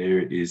 and there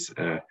is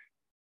a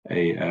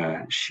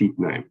sheet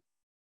name.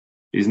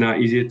 It is now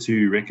easier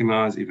to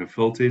recognize if a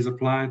filter is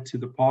applied to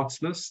the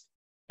parts list.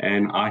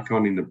 An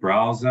icon in the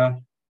browser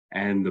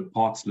and the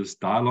parts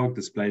list dialog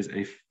displays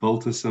a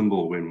filter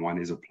symbol when one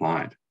is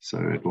applied. So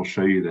it will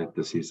show you that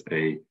this is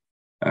a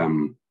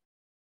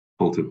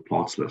filtered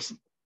parts list.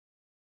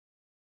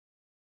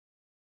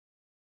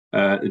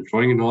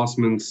 Drawing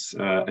enhancements,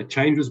 a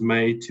change was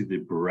made to the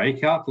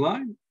breakout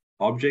line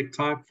object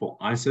type for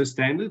ISO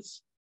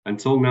standards.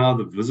 Until now,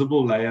 the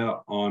visible layer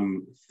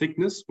on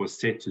thickness was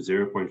set to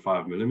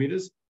 0.5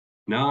 millimeters.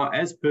 Now,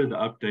 as per the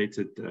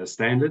updated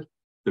standard,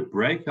 the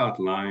breakout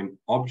line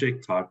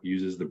object type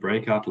uses the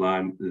breakout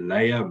line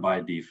layer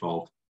by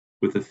default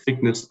with a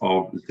thickness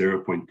of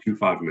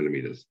 0.25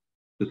 millimeters.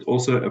 This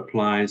also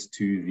applies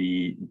to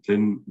the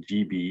DIN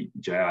GB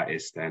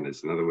JIS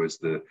standards. In other words,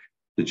 the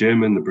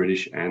German, the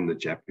British, and the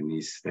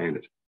Japanese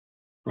standard.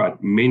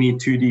 Right, many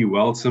 2D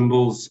weld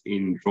symbols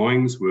in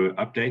drawings were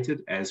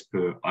updated as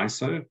per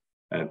ISO,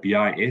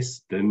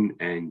 BIS, DIN,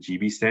 and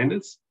GB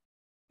standards.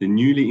 The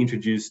newly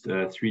introduced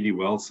 3D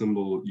weld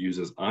symbol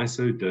uses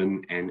ISO,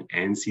 DIN, and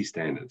ANSI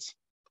standards.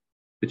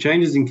 The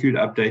changes include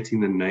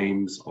updating the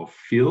names of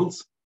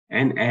fields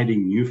and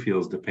adding new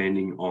fields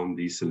depending on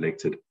the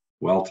selected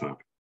weld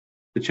type.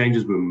 The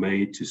changes were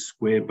made to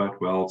square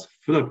butt welds,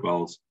 fillet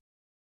welds,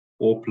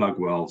 or plug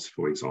welds,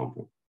 for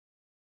example.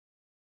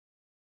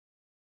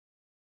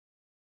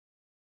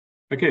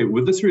 Okay,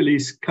 with this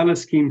release, color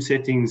scheme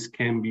settings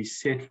can be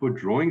set for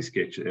drawing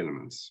sketch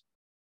elements.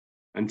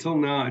 Until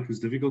now, it was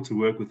difficult to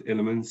work with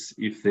elements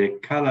if their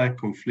color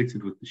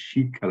conflicted with the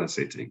sheet color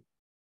setting.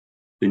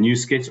 The new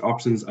sketch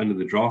options under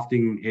the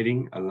drafting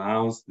heading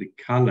allows the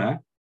color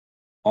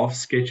of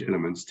sketch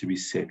elements to be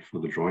set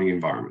for the drawing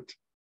environment.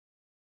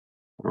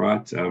 All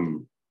right,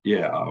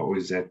 yeah, I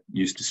always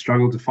used to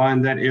struggle to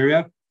find that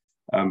area,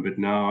 but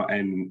now,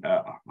 and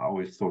I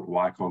always thought,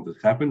 why can't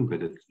this happen?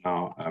 But it's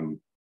now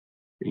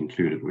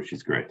included, which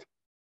is great.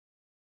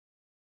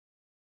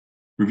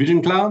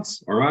 Revision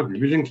clouds, all right,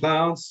 revision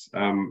clouds,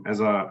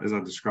 as I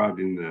described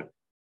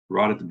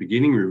right at the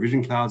beginning,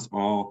 revision clouds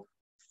are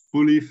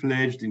fully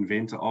fledged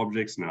Inventor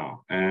objects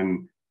now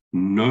and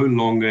no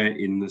longer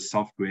in the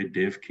software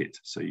dev kit.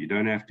 So you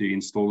don't have to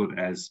install it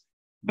as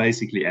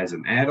basically as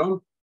an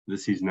add-on.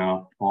 This is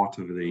now part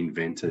of the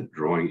Inventor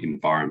drawing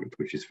environment,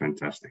 which is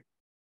fantastic.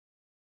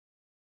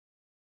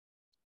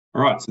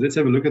 All right, so let's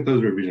have a look at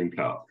those revision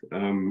clouds.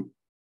 Let's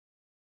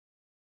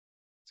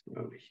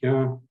go over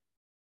here.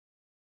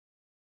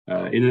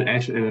 In an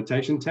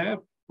annotation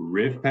tab,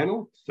 Rev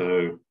panel.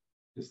 So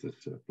Is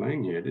this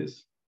playing? Here it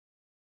is.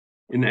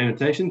 In the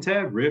Annotation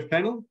tab, Rev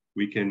panel,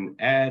 we can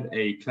add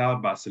a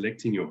cloud by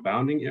selecting your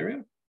bounding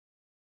area.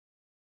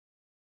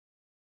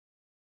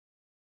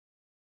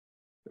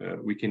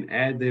 We can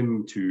add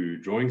them to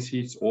drawing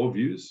sheets or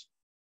views,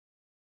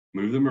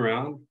 move them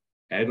around,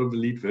 add or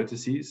delete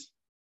vertices,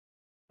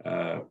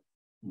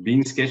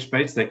 being sketch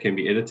space that can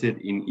be edited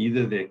in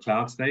either their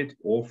cloud state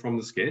or from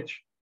the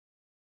sketch.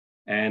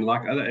 And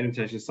like other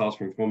annotation styles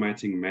from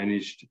formatting,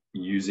 managed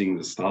using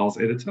the styles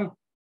editor.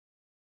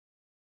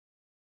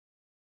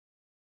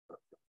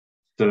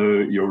 So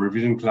your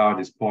revision cloud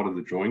is part of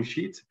the drawing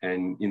sheet,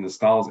 and in the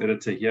styles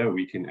editor here,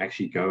 we can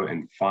actually go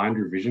and find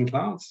revision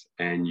clouds,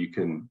 and you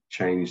can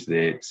change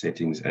their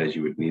settings as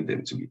you would need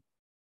them to be.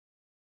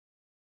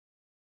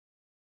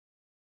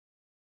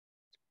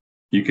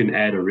 You can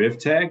add a rev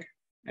tag,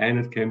 and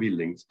it can be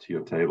linked to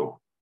your table.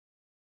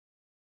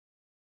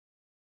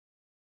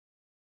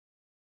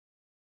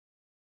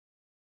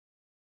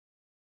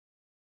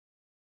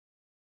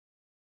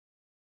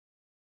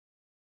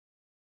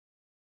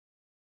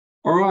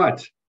 All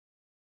right.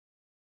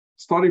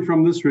 Starting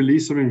from this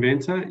release of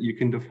Inventor, you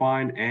can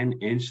define an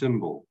edge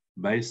symbol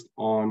based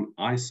on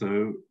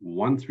ISO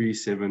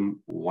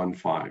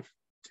 13715,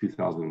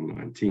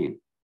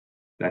 2019.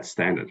 That's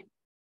standard.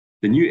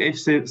 The new edge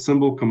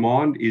symbol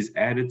command is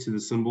added to the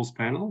symbols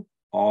panel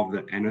of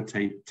the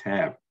Annotate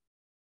tab.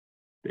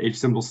 The edge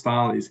symbol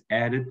style is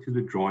added to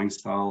the drawing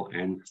style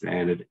and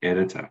standard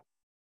editor.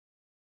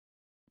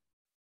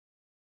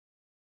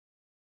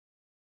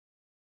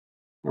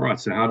 All right,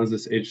 so how does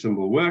this edge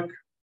symbol work?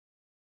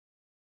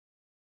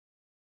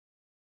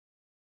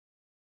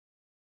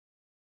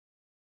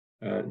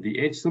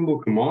 The edge symbol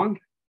command,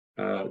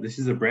 this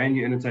is a brand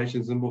new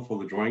annotation symbol for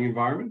the drawing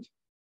environment.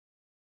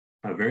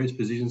 Various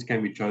positions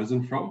can be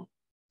chosen from.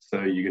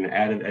 So you're going to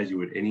add it as you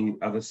would any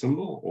other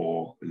symbol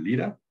or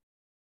leader.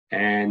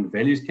 And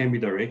values can be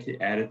directly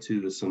added to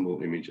the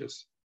symbol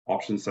images.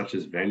 Options such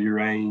as value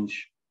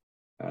range,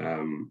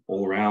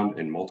 all around,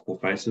 and multiple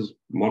faces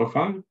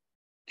modifier.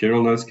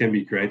 General notes can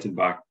be created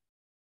by,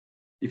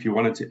 if you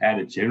wanted to add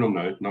a general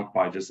note, not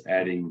by just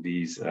adding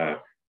these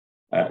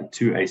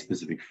to a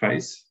specific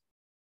face.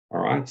 All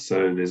right,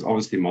 so there's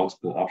obviously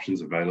multiple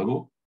options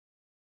available.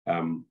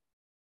 You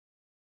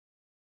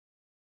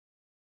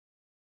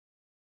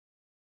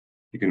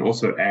can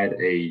also add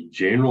a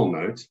general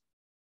note,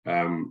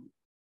 and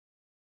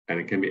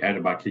it can be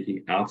added by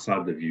clicking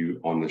outside the view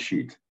on the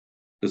sheet.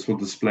 This will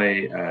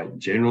display a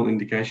general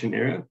indication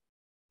area,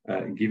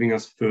 giving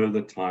us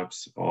further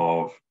types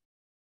of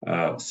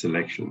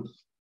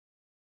selections.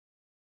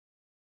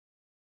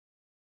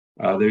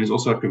 There is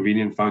also a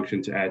convenient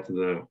function to add to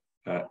the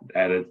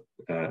added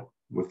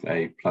with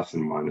a plus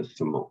and minus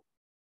symbol.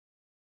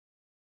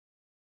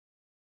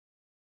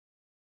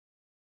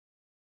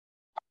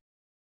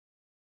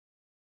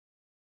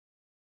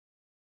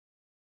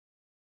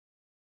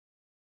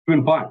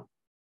 Pipe.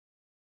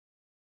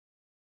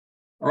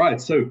 All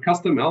right, so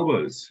custom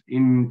elbows.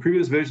 In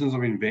previous versions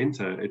of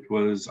Inventor, it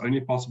was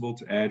only possible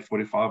to add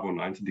 45 or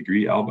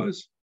 90-degree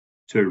elbows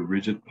to a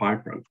rigid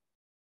pipe run.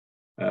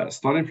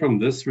 Starting from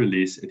this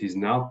release, it is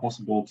now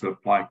possible to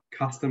apply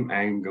custom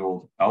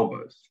angled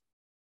elbows.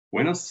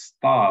 When a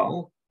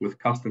style with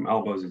custom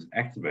elbows is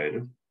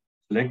activated,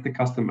 select the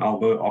custom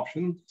elbow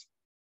options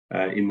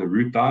in the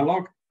root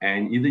dialog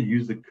and either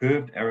use the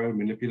curved arrow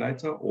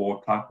manipulator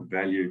or type a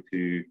value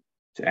to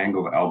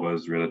angle the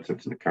elbows relative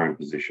to the current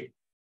position.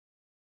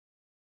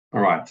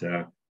 All right,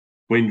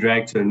 when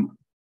dragged to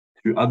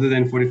other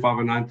than 45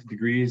 or 90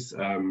 degrees,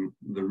 the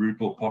root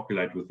will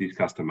populate with these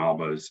custom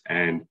elbows,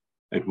 and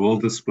it will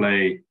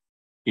display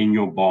in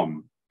your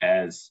BOM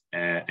as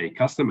a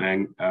custom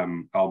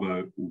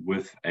elbow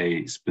with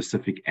a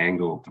specific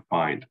angle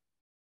defined.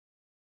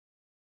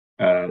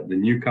 The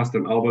new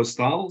custom elbow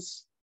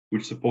styles,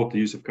 which support the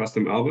use of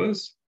custom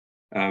elbows,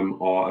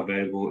 are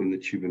available in the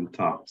Tube and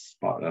Type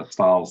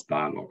styles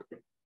dialog.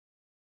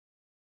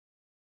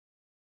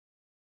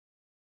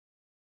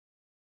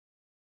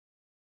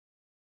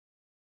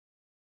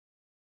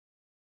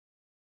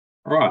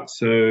 All right,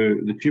 so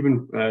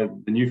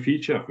the new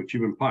feature for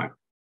Tube and Pipe,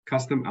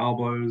 custom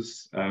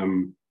elbows.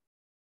 You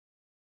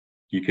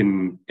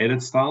can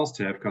edit styles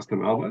to have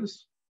custom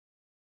elbows.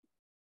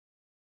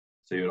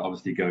 So you would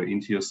obviously go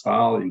into your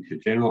style, into your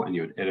general, and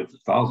you would edit the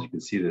styles. You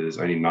can see that there's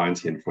only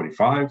 90 and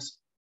 45s.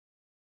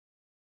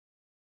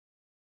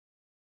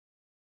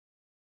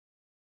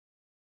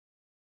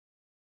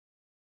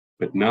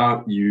 But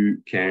now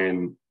you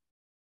can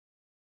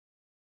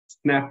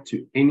snap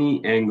to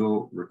any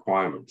angle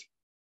requirement.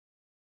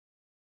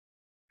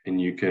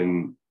 And you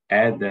can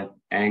add that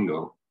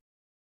angle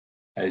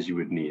as you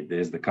would need.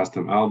 There's the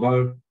custom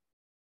elbow,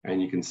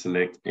 and you can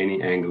select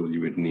any angle you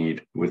would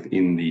need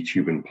within the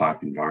Tube and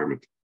Pipe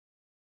environment.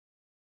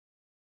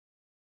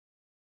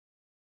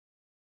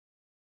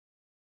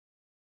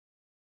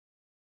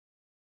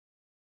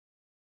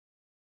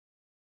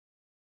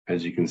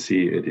 As you can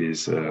see, it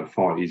is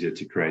far easier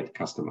to create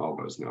custom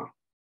elbows now.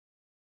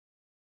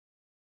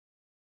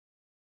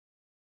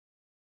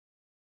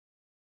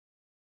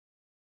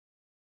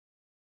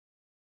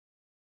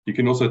 You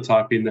can also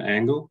type in the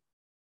angle,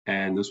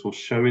 and this will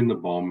show in the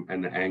BOM,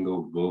 and the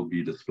angle will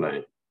be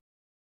displayed.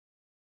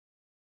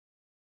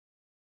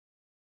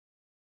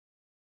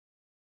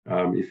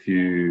 If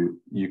you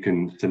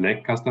can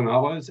select custom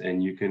elbows,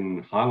 and you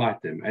can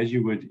highlight them as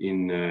you would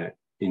in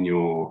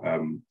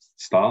your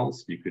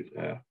styles. You could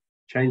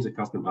change the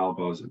custom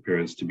elbows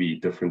appearance to be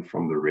different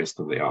from the rest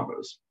of the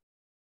elbows,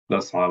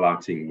 thus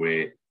highlighting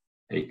where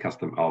a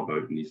custom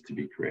elbow needs to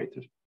be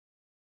created.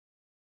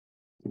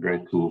 A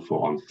great tool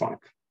for on-site.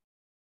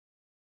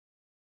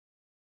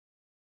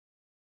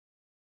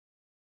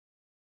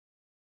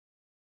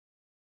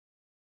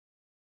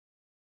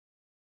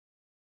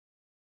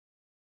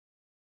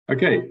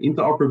 Okay,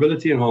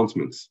 interoperability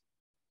enhancements.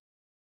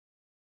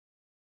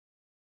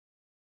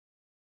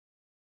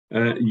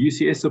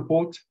 UCS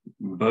support,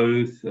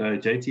 both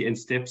JT and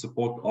STEP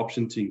support the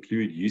option to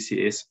include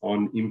UCS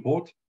on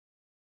import.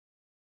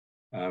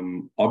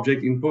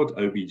 Object input,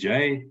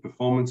 OBJ,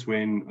 performance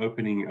when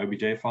opening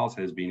OBJ files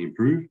has been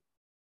improved.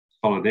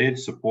 Solid Edge,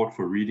 support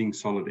for reading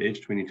Solid Edge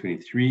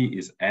 2023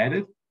 is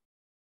added.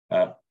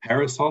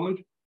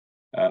 Parasolid,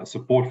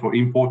 support for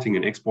importing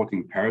and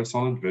exporting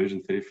Parasolid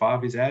version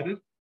 35 is added.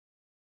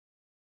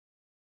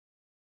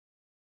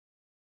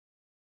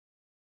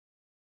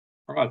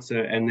 All right, so,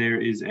 and there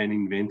is an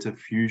Inventor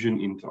Fusion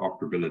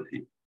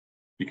interoperability.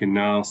 You can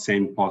now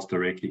send parts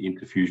directly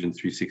into Fusion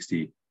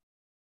 360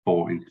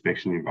 for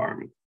inspection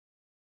environment.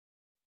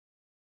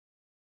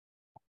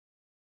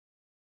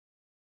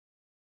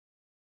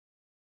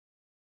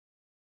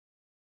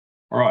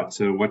 All right,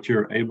 so what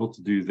you're able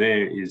to do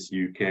there is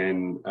you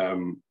can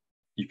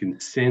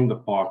send the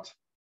part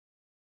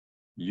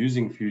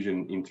using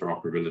Fusion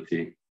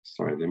interoperability.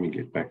 Sorry, let me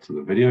get back to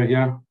the video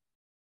here.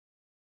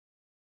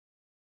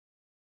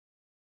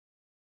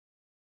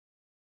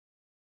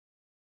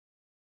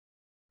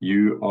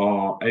 You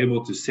are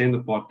able to send the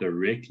part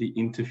directly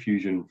into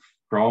Fusion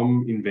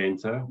from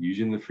Inventor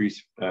using the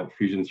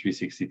Fusion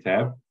 360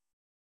 tab.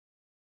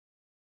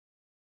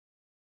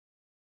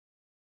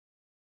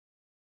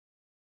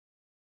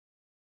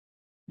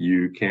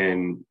 You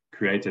can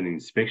create an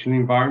inspection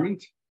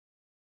environment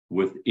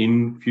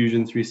within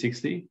Fusion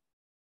 360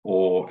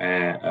 or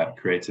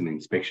create an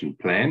inspection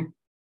plan.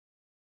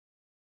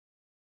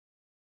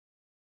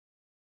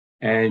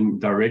 And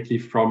directly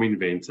from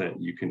Inventor,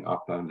 you can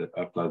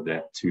upload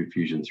that to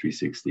Fusion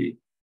 360.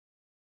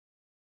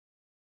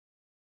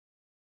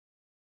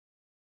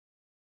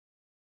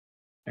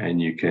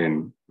 And you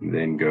can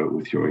then go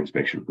with your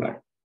inspection plan.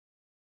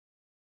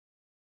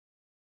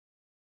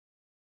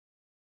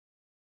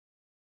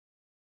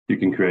 You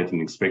can create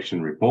an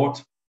inspection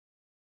report.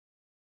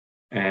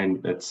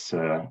 And it's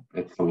a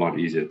lot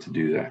easier to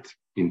do that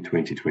in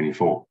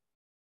 2024.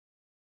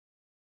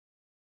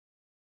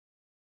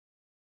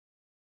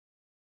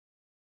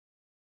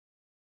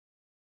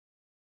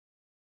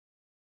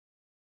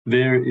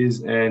 There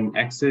is an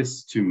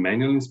access to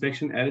manual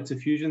inspection added to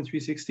Fusion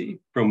 360.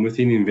 From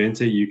within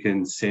Inventor, you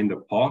can send a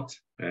part,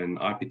 an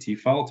IPT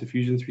file to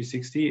Fusion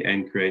 360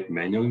 and create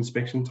manual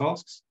inspection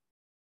tasks.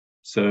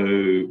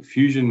 So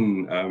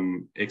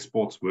Fusion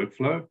exports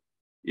workflow.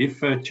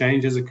 If a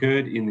change has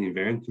occurred in the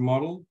Inventor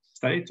model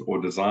state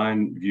or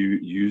design view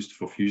used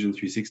for Fusion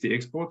 360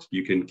 export,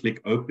 you can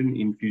click Open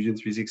in Fusion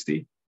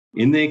 360.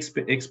 In the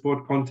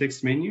Export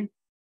Context menu,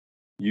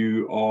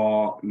 you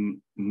are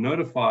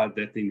notified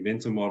that the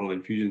Inventor model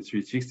and Fusion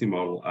 360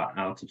 model are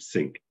out of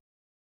sync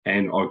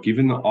and are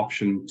given the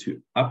option to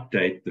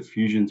update the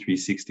Fusion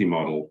 360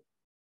 model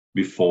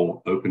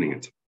before opening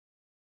it.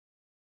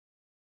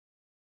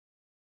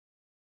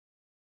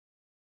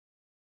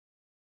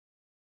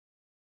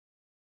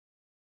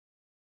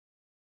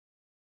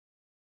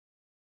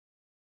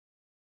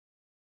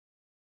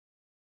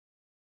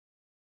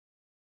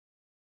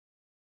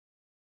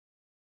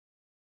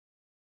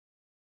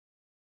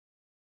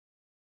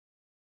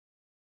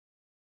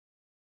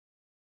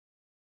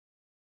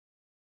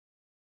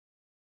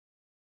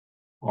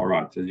 All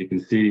right, as you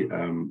can see,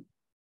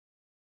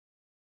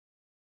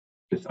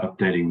 just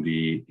updating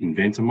the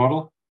Inventor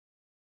model.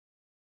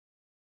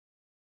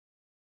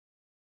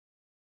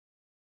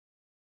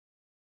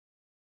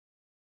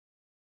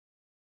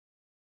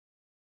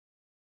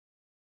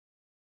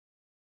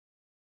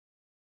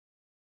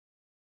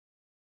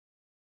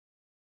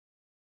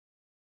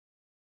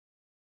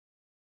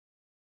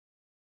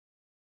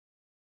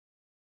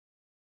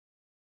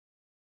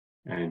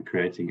 And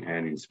creating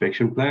an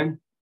inspection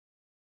plan.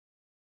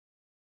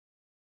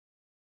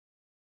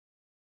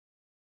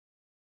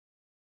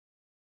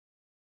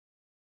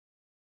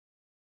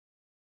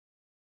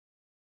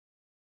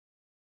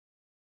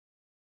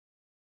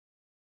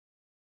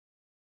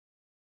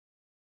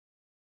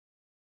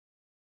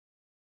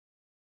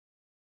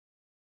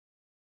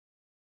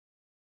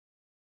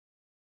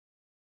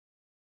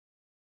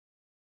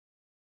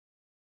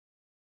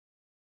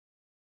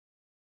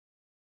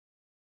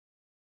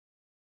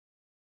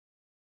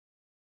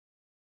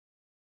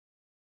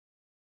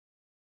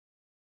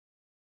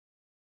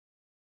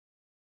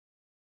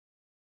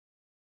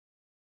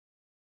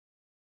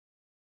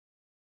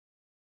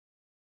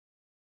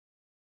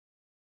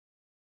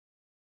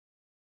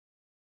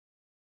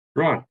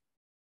 Right.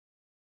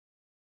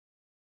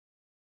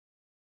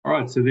 All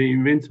right, so the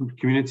Inventor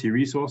community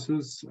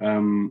resources,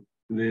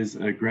 there's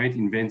a great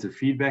Inventor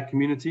feedback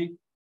community.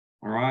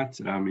 All right,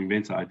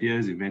 Inventor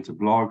Ideas, Inventor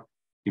Blog,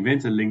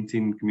 Inventor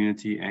LinkedIn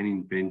community, and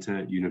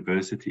Inventor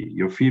University.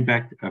 Your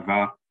feedback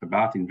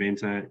about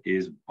Inventor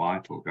is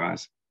vital,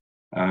 guys.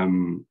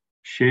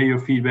 Share your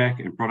feedback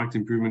and product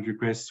improvement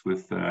requests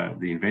with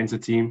the Inventor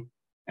team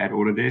at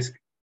Autodesk.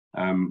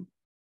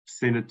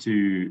 Send it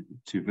to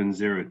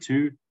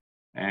Vin02,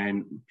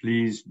 and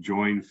please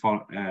join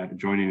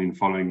in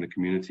following the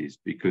communities,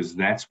 because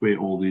that's where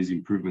all these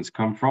improvements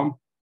come from.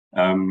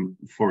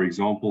 For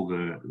example,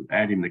 the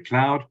add in the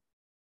cloud,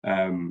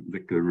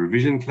 the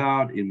revision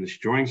cloud in the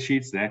drawing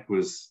sheets, that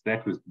was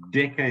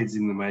decades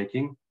in the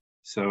making.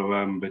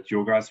 So, but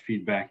your guys'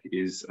 feedback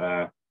is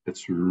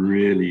it's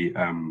really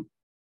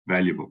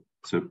valuable.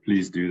 So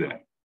please do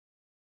that.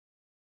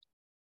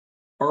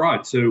 All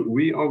right, so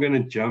we are going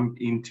to jump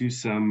into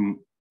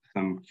some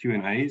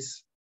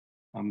Q&As.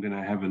 I'm going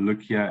to have a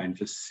look here and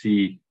just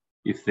see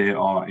if there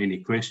are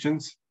any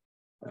questions.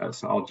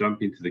 So I'll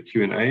jump into the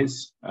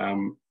Q&As.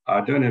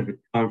 I don't have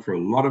time for a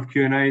lot of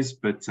Q&As,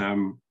 but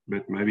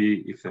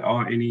maybe if there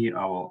are any,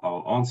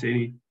 I'll answer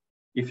any.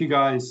 If you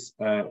guys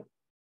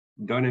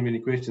don't have any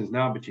questions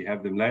now, but you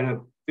have them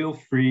later, feel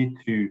free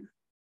to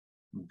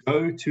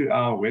go to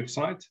our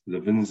website, the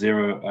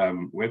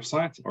Vin0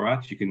 website. All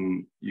right, you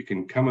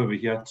can come over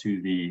here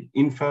to the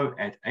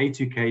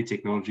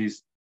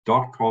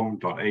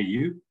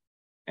info@a2ktechnologies.com.au,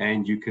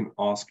 and you can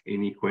ask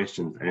any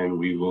questions, and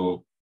we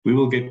will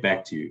get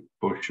back to you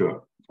for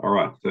sure. All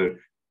right, so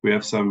we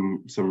have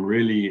some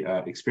really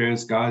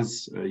experienced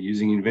guys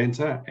using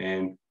Inventor,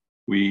 and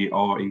we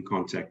are in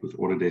contact with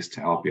Autodesk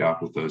to help you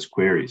out with those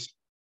queries.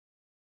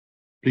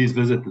 Please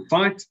visit the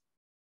site,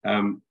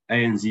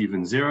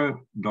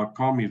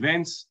 anzvin0.com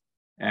events,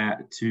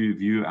 to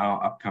view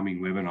our upcoming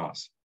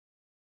webinars.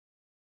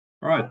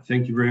 All right,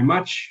 thank you very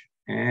much,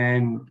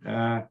 and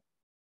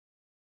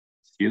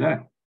see you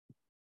later.